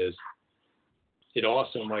mission is. It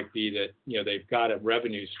also might be that they've got a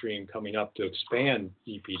revenue stream coming up to expand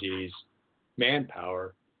EPD's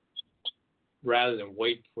manpower, rather than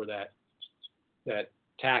wait for that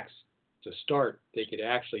tax to start. They could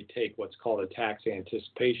actually take what's called a tax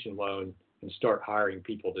anticipation loan and start hiring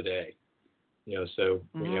people today. So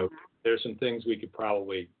there's some things we could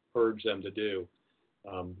probably urge them to do,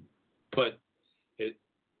 but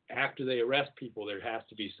after they arrest people, there has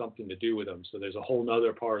to be something to do with them. So there's a whole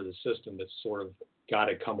nother part of the system that's sort of got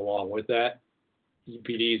to come along with that.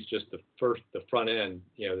 EPD is just the front end.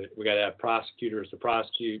 We got to have prosecutors to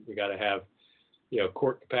prosecute. We got to have,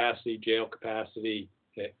 court capacity, jail capacity,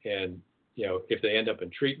 and if they end up in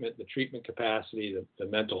treatment, the treatment capacity, the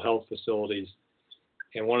mental health facilities.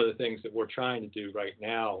 And one of the things that we're trying to do right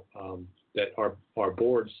now, that our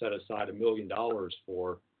board set aside $1 million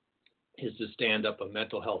for, is to stand up a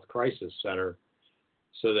mental health crisis center,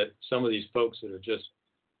 so that some of these folks that are just,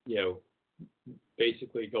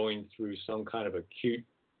 basically going through some kind of acute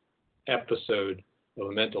episode of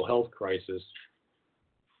a mental health crisis,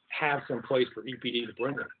 have some place for EPD to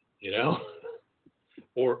bring them,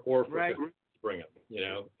 or for right. to bring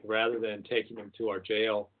them, rather than taking them to our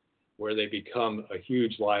jail, where they become a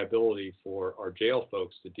huge liability for our jail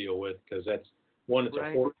folks to deal with, because it's a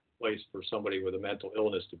horrible place for somebody with a mental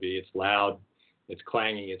illness to be. It's loud, it's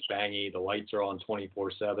clangy, it's bangy, the lights are on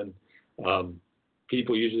 24/7.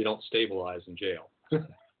 People usually don't stabilize in jail.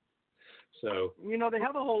 So they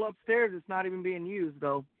have a whole upstairs that's not even being used,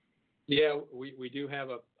 though. Yeah, we do have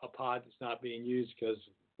a pod that's not being used because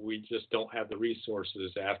we just don't have the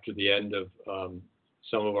resources after the end of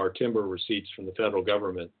some of our timber receipts from the federal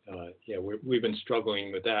government. We've been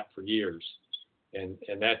struggling with that for years, and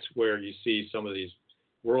that's where you see some of these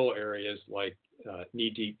rural areas like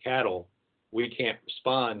knee-deep cattle. We can't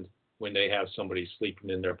respond when they have somebody sleeping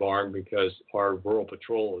in their barn, because our rural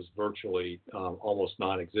patrol is virtually almost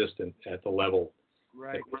non-existent at the level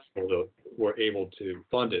right. that we're able to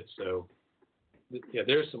fund it. So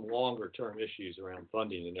there's some longer-term issues around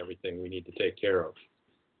funding and everything we need to take care of.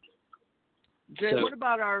 Jay, what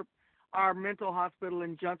about our mental hospital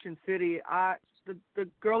in Junction City? The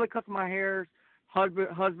girl that cuts my hair,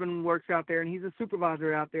 husband works out there, and he's a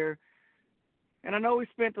supervisor out there. And I know we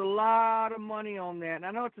spent a lot of money on that. And I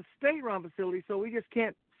know it's a state-run facility, so we just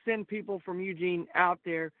can't send people from Eugene out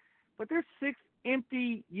there. But there's 6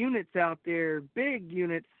 empty units out there, big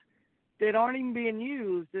units, that aren't even being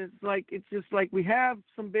used. It's just like we have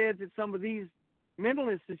some beds at some of these mental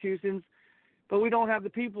institutions, but we don't have the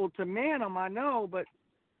people to man them, I know. But,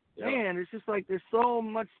 man, it's just like there's so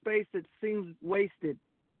much space that seems wasted.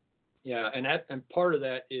 Yeah, and part of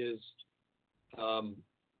that is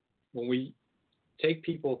when we take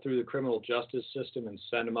people through the criminal justice system and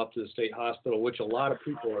send them up to the state hospital, which a lot of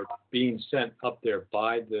people are being sent up there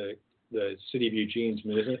by the City of Eugene's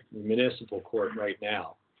municipal court right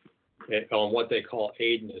now, on what they call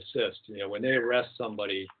aid and assist. When they arrest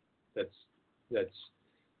somebody that's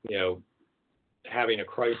having a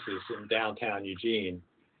crisis in downtown Eugene,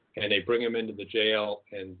 and they bring them into the jail,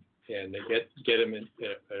 and they get them in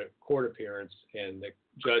a court appearance, and the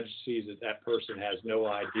judge sees that person has no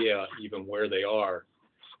idea even where they are,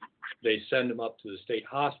 they send them up to the state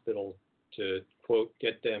hospital to, quote,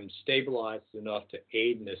 get them stabilized enough to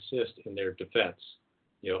aid and assist in their defense.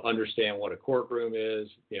 Understand what a courtroom is,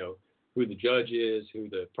 who the judge is, who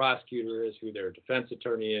the prosecutor is, who their defense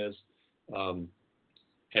attorney is.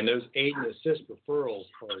 And those aid and assist referrals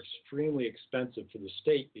are extremely expensive for the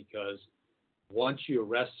state, because once you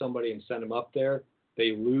arrest somebody and send them up there,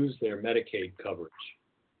 they lose their Medicaid coverage.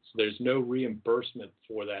 So there's no reimbursement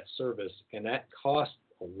for that service, and that costs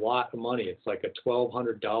a lot of money. It's like a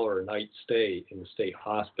 $1,200 a night stay in the state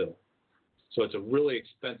hospital. So it's a really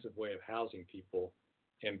expensive way of housing people.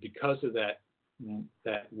 And because of that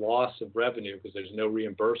loss of revenue, because there's no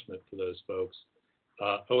reimbursement for those folks,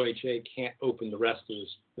 OHA can't open the rest of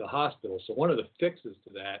the hospital. So one of the fixes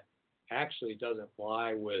to that actually doesn't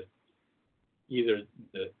lie with either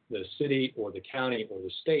the city or the county or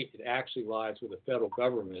the state. It actually lies with the federal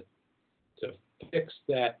government to fix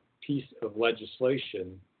that piece of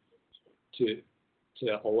legislation to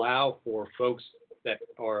allow for folks that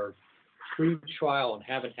are pre-trial and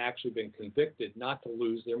haven't actually been convicted not to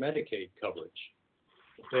lose their Medicaid coverage.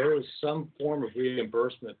 there was some form of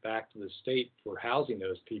reimbursement back to the state for housing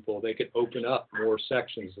those people, they could open up more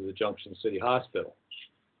sections of the Junction City Hospital.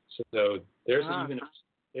 So there's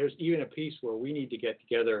even a piece where we need to get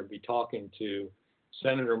together and be talking to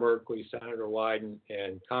Senator Merkley, Senator Wyden,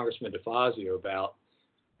 and Congressman DeFazio about,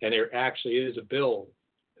 and there actually is a bill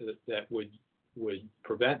that would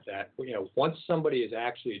prevent that. Once somebody is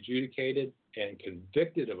actually adjudicated and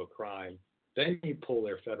convicted of a crime, then you pull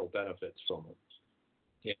their federal benefits from them.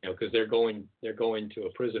 Because they're going to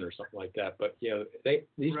a prison or something like that. But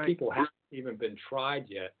these people haven't even been tried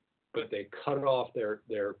yet, but they cut off their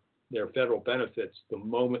federal benefits the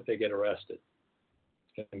moment they get arrested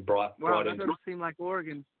and brought in. That doesn't seem like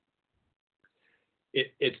Oregon.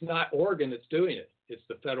 It's not Oregon that's doing it. It's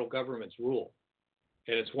the federal government's rule,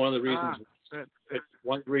 and it's one of the reasons. It's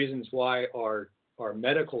one of the reasons why our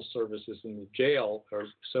medical services in the jail are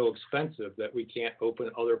so expensive that we can't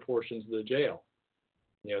open other portions of the jail.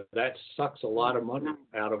 That sucks a lot of money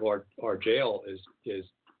out of our jail. Is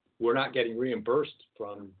we're not getting reimbursed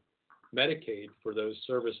from Medicaid for those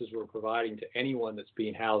services we're providing to anyone that's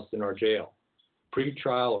being housed in our jail,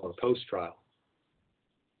 pre-trial or post-trial.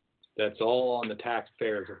 That's all on the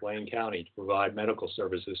taxpayers of Lane County to provide medical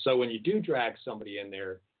services. So when you do drag somebody in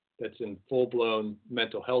there that's in full-blown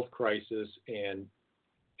mental health crisis and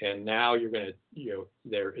now you're going to,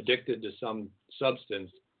 they're addicted to some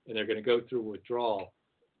substance and they're going to go through withdrawal,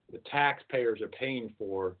 the taxpayers are paying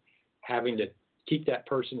for having to keep that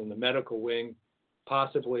person in the medical wing,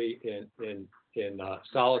 possibly in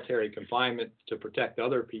solitary confinement to protect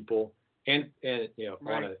other people, and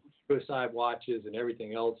on a suicide watches and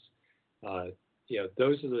everything else.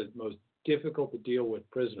 Those are the most difficult to deal with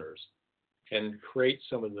prisoners, and create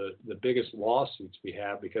some of the biggest lawsuits we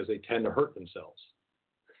have because they tend to hurt themselves.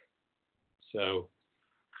 So,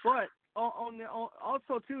 but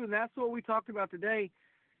also too, and that's what we talked about today.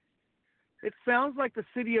 It sounds like the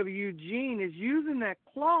city of Eugene is using that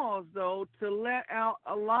clause, though, to let out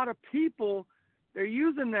a lot of people. They're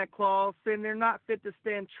using that clause saying they're not fit to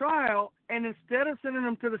stand trial, and instead of sending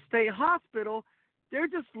them to the state hospital, they're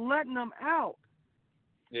just letting them out.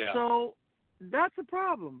 Yeah. So that's a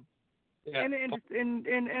problem. Yeah.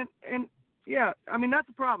 And yeah, I mean, that's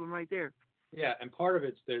a problem right there. Yeah, and part of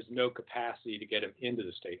it's there's no capacity to get them into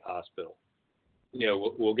the state hospital.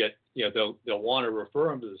 We'll get, they'll want to refer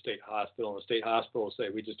them to the state hospital, and the state hospital will say,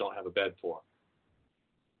 we just don't have a bed for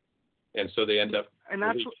them. And so they end up. And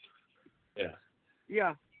that's yeah.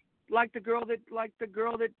 Yeah, like the girl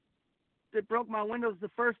that broke my windows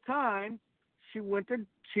the first time.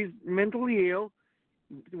 She's mentally ill.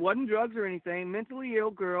 It wasn't drugs or anything. Mentally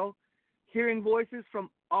ill girl, hearing voices from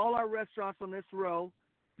all our restaurants on this row,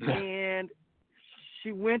 and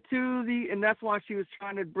she went to and that's why she was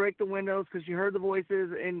trying to break the windows, because she heard the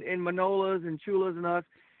voices in Manolas and Chulas and us.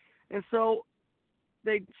 And so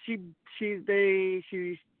she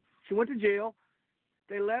went to jail.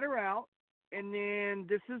 They let her out, and then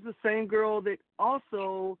this is the same girl that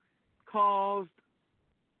also caused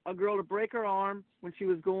a girl to break her arm when she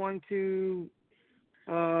was going to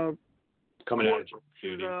coming out of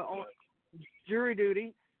duty. Jury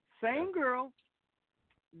duty. Same girl.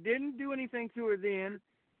 Didn't do anything to her then,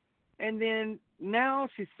 and then now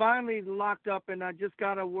she's finally locked up, and I just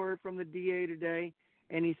got a word from the DA today,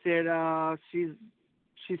 and he said she's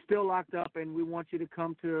still locked up, and we want you to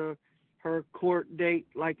come to her court date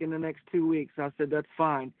like in the next 2 weeks. I said, that's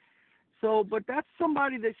fine. So, but that's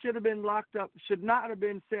somebody that should have been locked up, should not have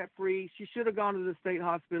been set free. She should have gone to the state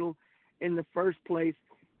hospital in the first place,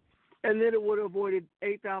 and then it would have avoided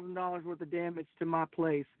 $8,000 worth of damage to my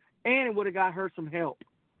place, and it would have got her some help.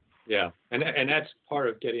 Yeah, and that's part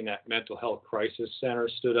of getting that mental health crisis center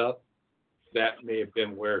stood up. That may have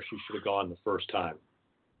been where she should have gone the first time.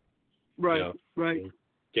 Right, right.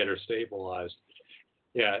 Get her stabilized.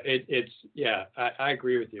 Yeah, I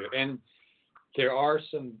agree with you. And there are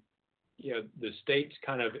some, the state's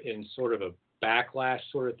kind of in sort of a backlash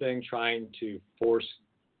sort of thing, trying to force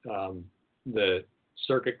the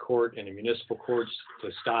circuit court and the municipal courts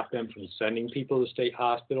to stop them from sending people to the state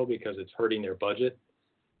hospital because it's hurting their budget.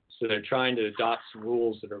 So they're trying to adopt some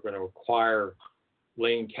rules that are going to require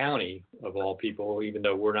Lane County, of all people, even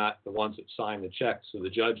though we're not the ones that sign the checks to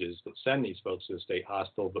the judges that send these folks to the state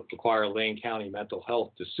hospital, but require Lane County Mental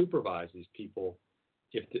Health to supervise these people,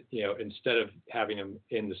 instead of having them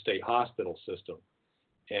in the state hospital system.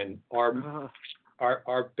 And our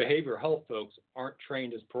behavioral health folks aren't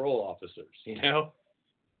trained as parole officers,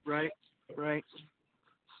 Right.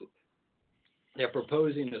 They're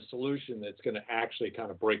proposing a solution that's going to actually kind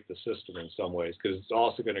of break the system in some ways, because it's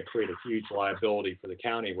also going to create a huge liability for the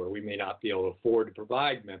county where we may not be able to afford to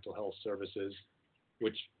provide mental health services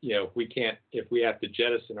which, we can't, if we have to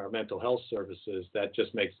jettison our mental health services, that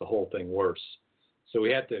just makes the whole thing worse. So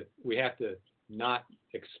we have to not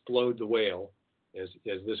explode the whale, as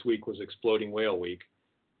this week was Exploding Whale Week,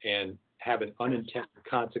 and have an unintended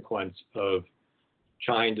consequence of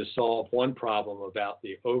trying to solve one problem about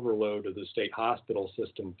the overload of the state hospital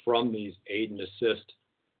system from these aid and assist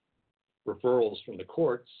referrals from the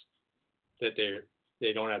courts that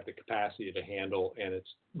they don't have the capacity to handle, and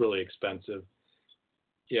it's really expensive.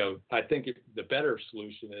 I think the better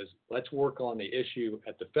solution is let's work on the issue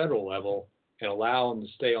at the federal level and allow them to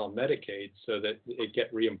stay on Medicaid so that they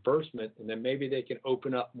get reimbursement, and then maybe they can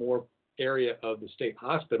open up more area of the state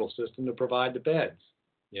hospital system to provide the beds,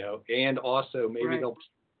 and also maybe they'll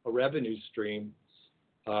a revenue stream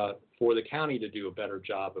for the county to do a better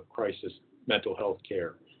job of crisis mental health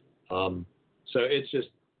care. So it's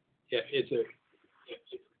a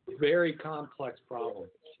very complex problem,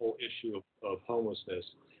 this whole issue of homelessness.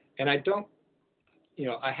 And I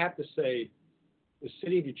have to say, the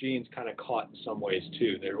city of Eugene's kind of caught in some ways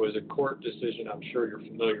too. There was a court decision, I'm sure you're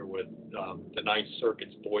familiar with, the Ninth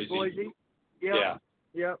Circuit's Boze. Yeah.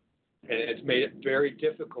 Yep. And it's made it very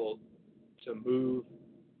difficult to move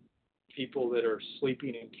people that are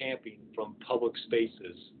sleeping and camping from public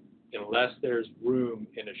spaces unless there's room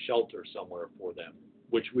in a shelter somewhere for them,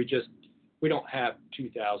 which we don't have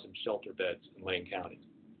 2,000 shelter beds in Lane County.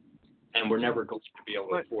 And we're never going to be able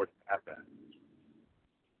to afford to have that.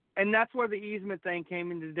 And that's where the easement thing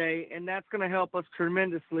came in today, and that's going to help us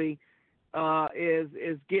tremendously,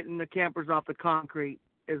 is getting the campers off the concrete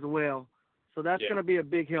as well. So that's going to be a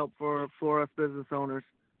big help for us business owners.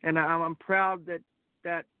 And I'm proud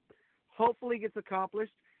that hopefully gets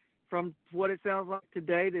accomplished. From what it sounds like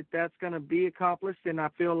today, that's going to be accomplished, and I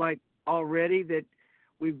feel like already that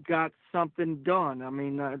we've got something done. I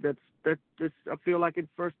mean, that's I feel like it's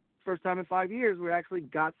first time in 5 years we actually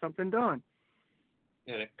got something done.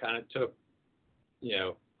 And it kind of took,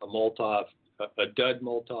 a dud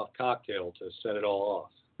Molotov cocktail to set it all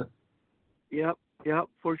off. Yep,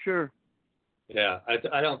 for sure. Yeah,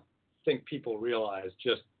 I don't think people realize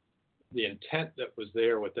just the intent that was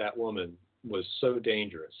there with that woman was so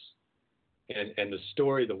dangerous. And the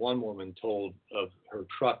story the one woman told of her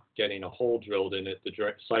truck getting a hole drilled in it to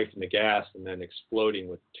siphon the gas and then exploding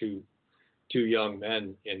with two young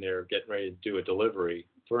men in there getting ready to do a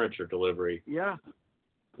furniture delivery. Yeah.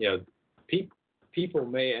 People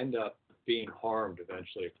may end up being harmed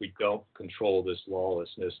eventually if we don't control this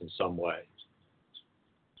lawlessness in some way.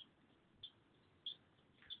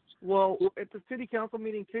 Well, at the city council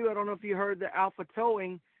meeting too, I don't know if you heard the Alpha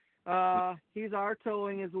Towing. He's our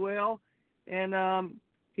towing as well, and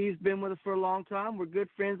he's been with us for a long time. We're good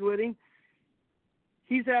friends with him.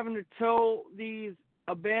 He's having to tow these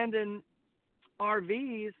abandoned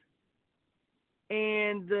RVs,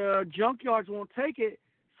 and the junkyards won't take it.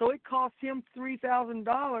 So it costs him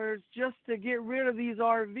 $3,000 just to get rid of these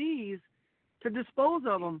RVs, to dispose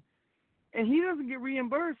of them. And he doesn't get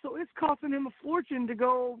reimbursed, so it's costing him a fortune to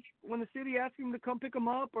go, when the city asks him to come pick him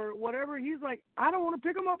up or whatever, he's like, I don't want to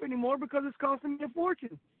pick him up anymore because it's costing me a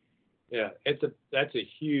fortune. Yeah, that's a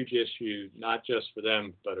huge issue, not just for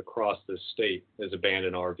them, but across the state as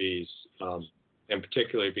abandoned RVs, and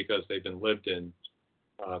particularly because they've been lived in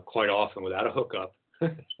quite often without a hookup,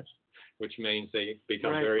 which means they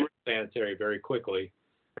become very sanitary very quickly,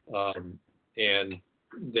 and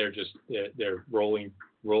they're rolling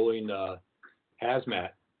hazmat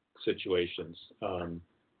situations.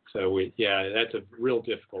 That's a real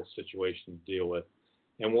difficult situation to deal with,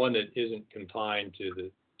 and one that isn't confined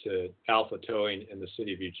to Alpha Towing in the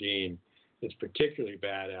city of Eugene. It's particularly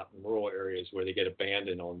bad out in rural areas where they get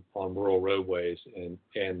abandoned on rural roadways, and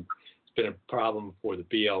it's been a problem for the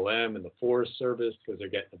BLM and the Forest Service because they're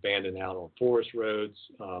getting abandoned out on forest roads,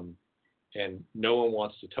 and no one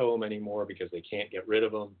wants to tow them anymore because they can't get rid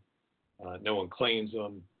of them. No one claims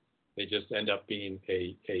them. They just end up being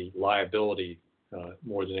a liability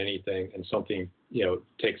more than anything, and something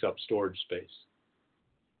takes up storage space.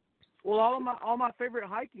 Well, all my favorite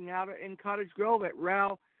hiking out in Cottage Grove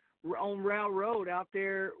on Row Road out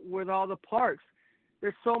there with all the parks.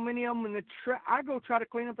 There's so many of them in I go try to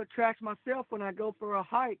clean up the trash myself when I go for a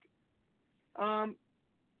hike,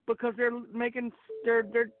 because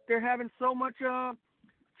they're having so much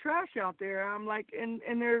trash out there. I'm like, and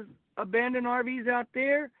there's abandoned RVs out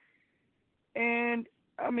there, and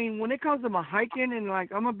I mean, when it comes to my hiking, and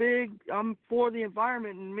like I'm for the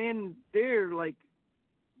environment, and men, they're like,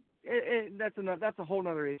 that's a whole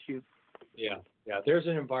nother issue. Yeah. There's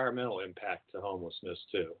an environmental impact to homelessness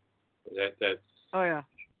too. Oh yeah.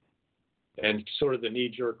 And sort of the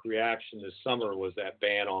knee-jerk reaction this summer was that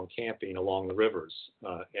ban on camping along the rivers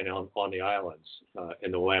and on the islands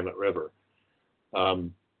in the Willamette River.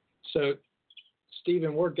 So,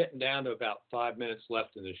 Stephen, we're getting down to about 5 minutes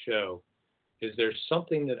left in the show. Is there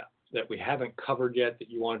something that we haven't covered yet that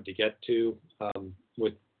you wanted to get to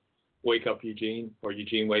with Wake Up Eugene or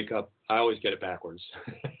Eugene Wake Up? I always get it backwards.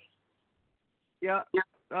 Yeah.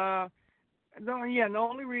 The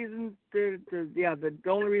only reason the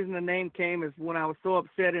only reason the name came is when I was so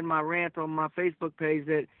upset in my rant on my Facebook page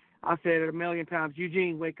that I said it a million times,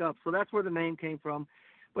 Eugene, wake up. So that's where the name came from.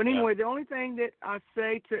 But anyway, The only thing that I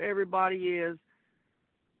say to everybody is,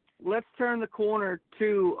 let's turn the corner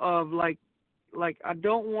too of like I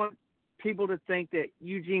don't want people to think that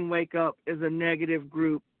Eugene Wake Up is a negative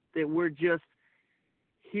group, that we're just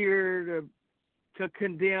here to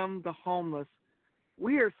condemn the homeless.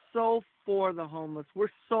 We are so for the homeless.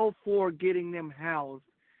 We're so for getting them housed.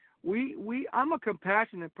 I'm a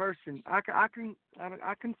compassionate person. I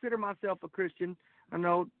consider myself a Christian. I don't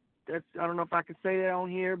know if I can say that on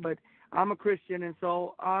here, but I'm a Christian, and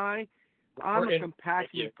so I'm a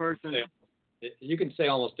compassionate person. You can say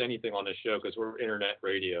almost anything on this show because we're internet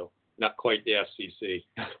radio, not quite the FCC.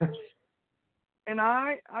 And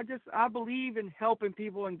I believe in helping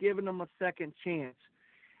people and giving them a second chance.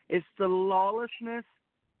 It's the lawlessness,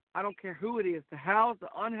 I don't care who it is, the housed, the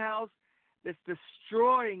unhoused, that's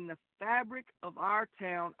destroying the fabric of our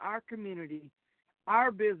town, our community,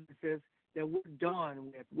 our businesses, that we're done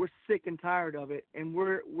with. We're sick and tired of it, and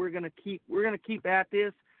we're gonna keep at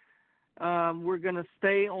this. We're gonna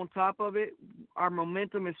stay on top of it. Our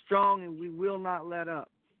momentum is strong, and we will not let up.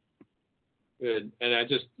 Good, and I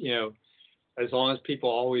just as long as people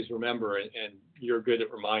always remember, and you're good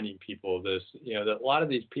at reminding people of this, that a lot of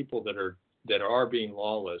these people that are being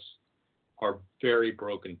lawless are very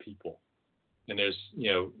broken people, and there's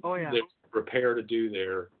there's repair to do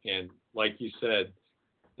there. And like you said,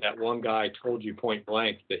 that one guy told you point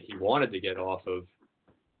blank that he wanted to get off of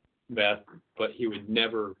meth, but he would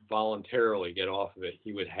never voluntarily get off of it.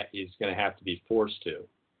 He's going to have to be forced to,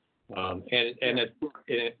 and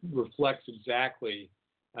it reflects exactly.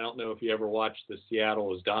 I don't know if you ever watched the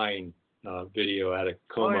Seattle is Dying video out of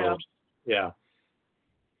Como. Oh, yeah.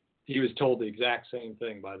 He was told the exact same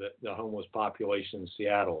thing by the homeless population in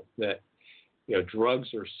Seattle, that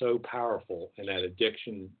drugs are so powerful, and that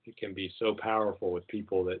addiction can be so powerful with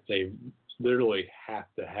people that they literally have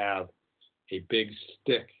to have a big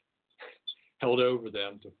stick held over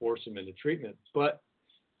them to force them into treatment. But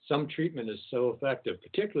some treatment is so effective,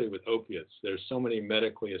 particularly with opiates. There's so many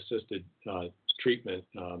medically assisted treatment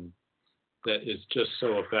that is just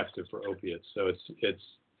so effective for opiates. So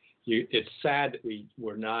it's sad that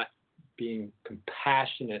we're not being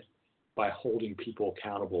compassionate by holding people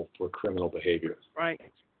accountable for criminal behavior. Right.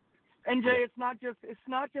 And Jay, it's not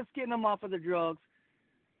just getting them off of the drugs.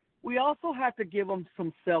 We also have to give them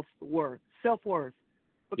some self-worth.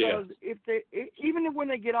 Because even when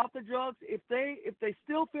they get off the drugs, if they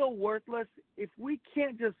still feel worthless, if we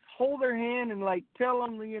can't just hold their hand and tell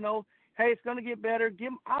them, hey, it's going to get better.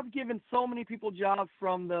 I've given so many people jobs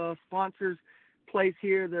from the sponsors place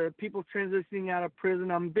here, the people transitioning out of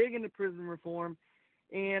prison. I'm big into prison reform,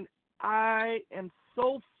 and I am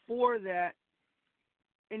so for that,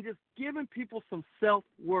 and just giving people some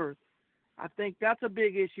self-worth. I think that's a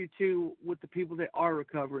big issue too with the people that are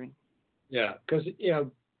recovering. Yeah, because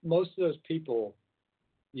most of those people,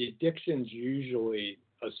 the addiction's usually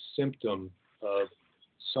a symptom of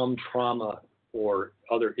some trauma or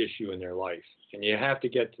other issue in their life, and you have to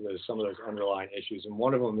get to some of those underlying issues, and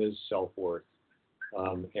one of them is self-worth.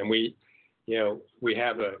 And we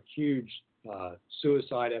have a huge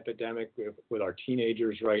suicide epidemic with our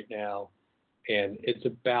teenagers right now, and it's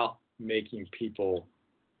about making people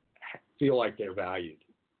feel like they're valued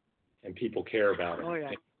and people care about them. Oh,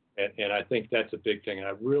 yeah. And I think that's a big thing. And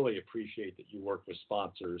I really appreciate that you work with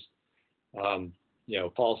sponsors.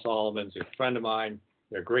 Paul Solomon's a friend of mine.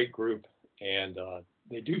 They're a great group, and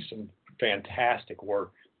they do some fantastic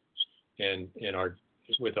work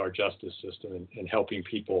with our justice system and helping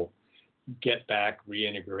people get back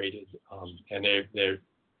reintegrated. And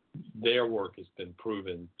their work has been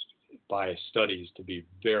proven by studies to be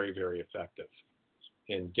very, very effective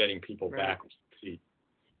in getting people back on their feet.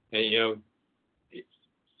 And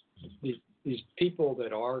these people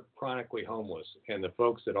that are chronically homeless and the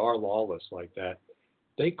folks that are lawless like that,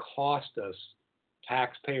 they cost us,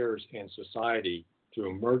 taxpayers and society,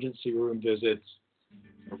 through emergency room visits,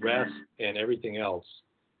 arrests, and everything else,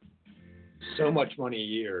 so much money a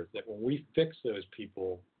year that when we fix those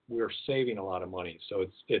people, we're saving a lot of money. So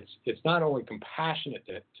it's not only compassionate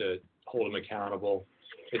to hold them accountable,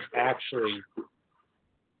 it's actually,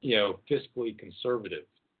 fiscally conservative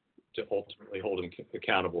to ultimately hold them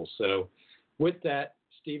accountable. So with that,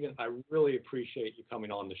 Stephen, I really appreciate you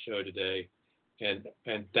coming on the show today, and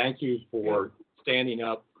thank you for standing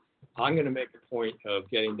up. I'm going to make a point of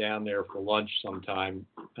getting down there for lunch sometime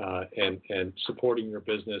and supporting your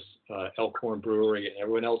business, Elkhorn Brewery, and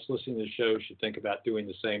everyone else listening to the show should think about doing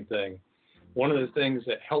the same thing. One of the things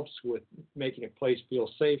that helps with making a place feel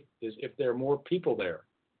safe is if there are more people there.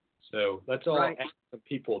 So let's all add some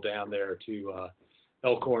people down there to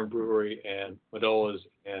Elkhorn Brewery and Madola's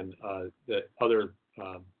and the other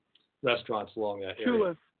restaurants along that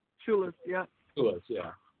area. Chula's, yeah. Chula's,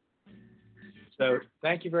 yeah. So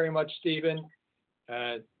thank you very much, Stephen.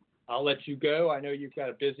 I'll let you go. I know you've got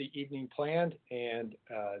a busy evening planned, and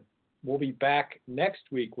we'll be back next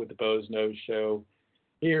week with the Boze Noze Show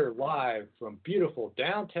here live from beautiful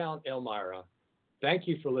downtown Elmira. Thank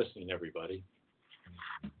you for listening, everybody.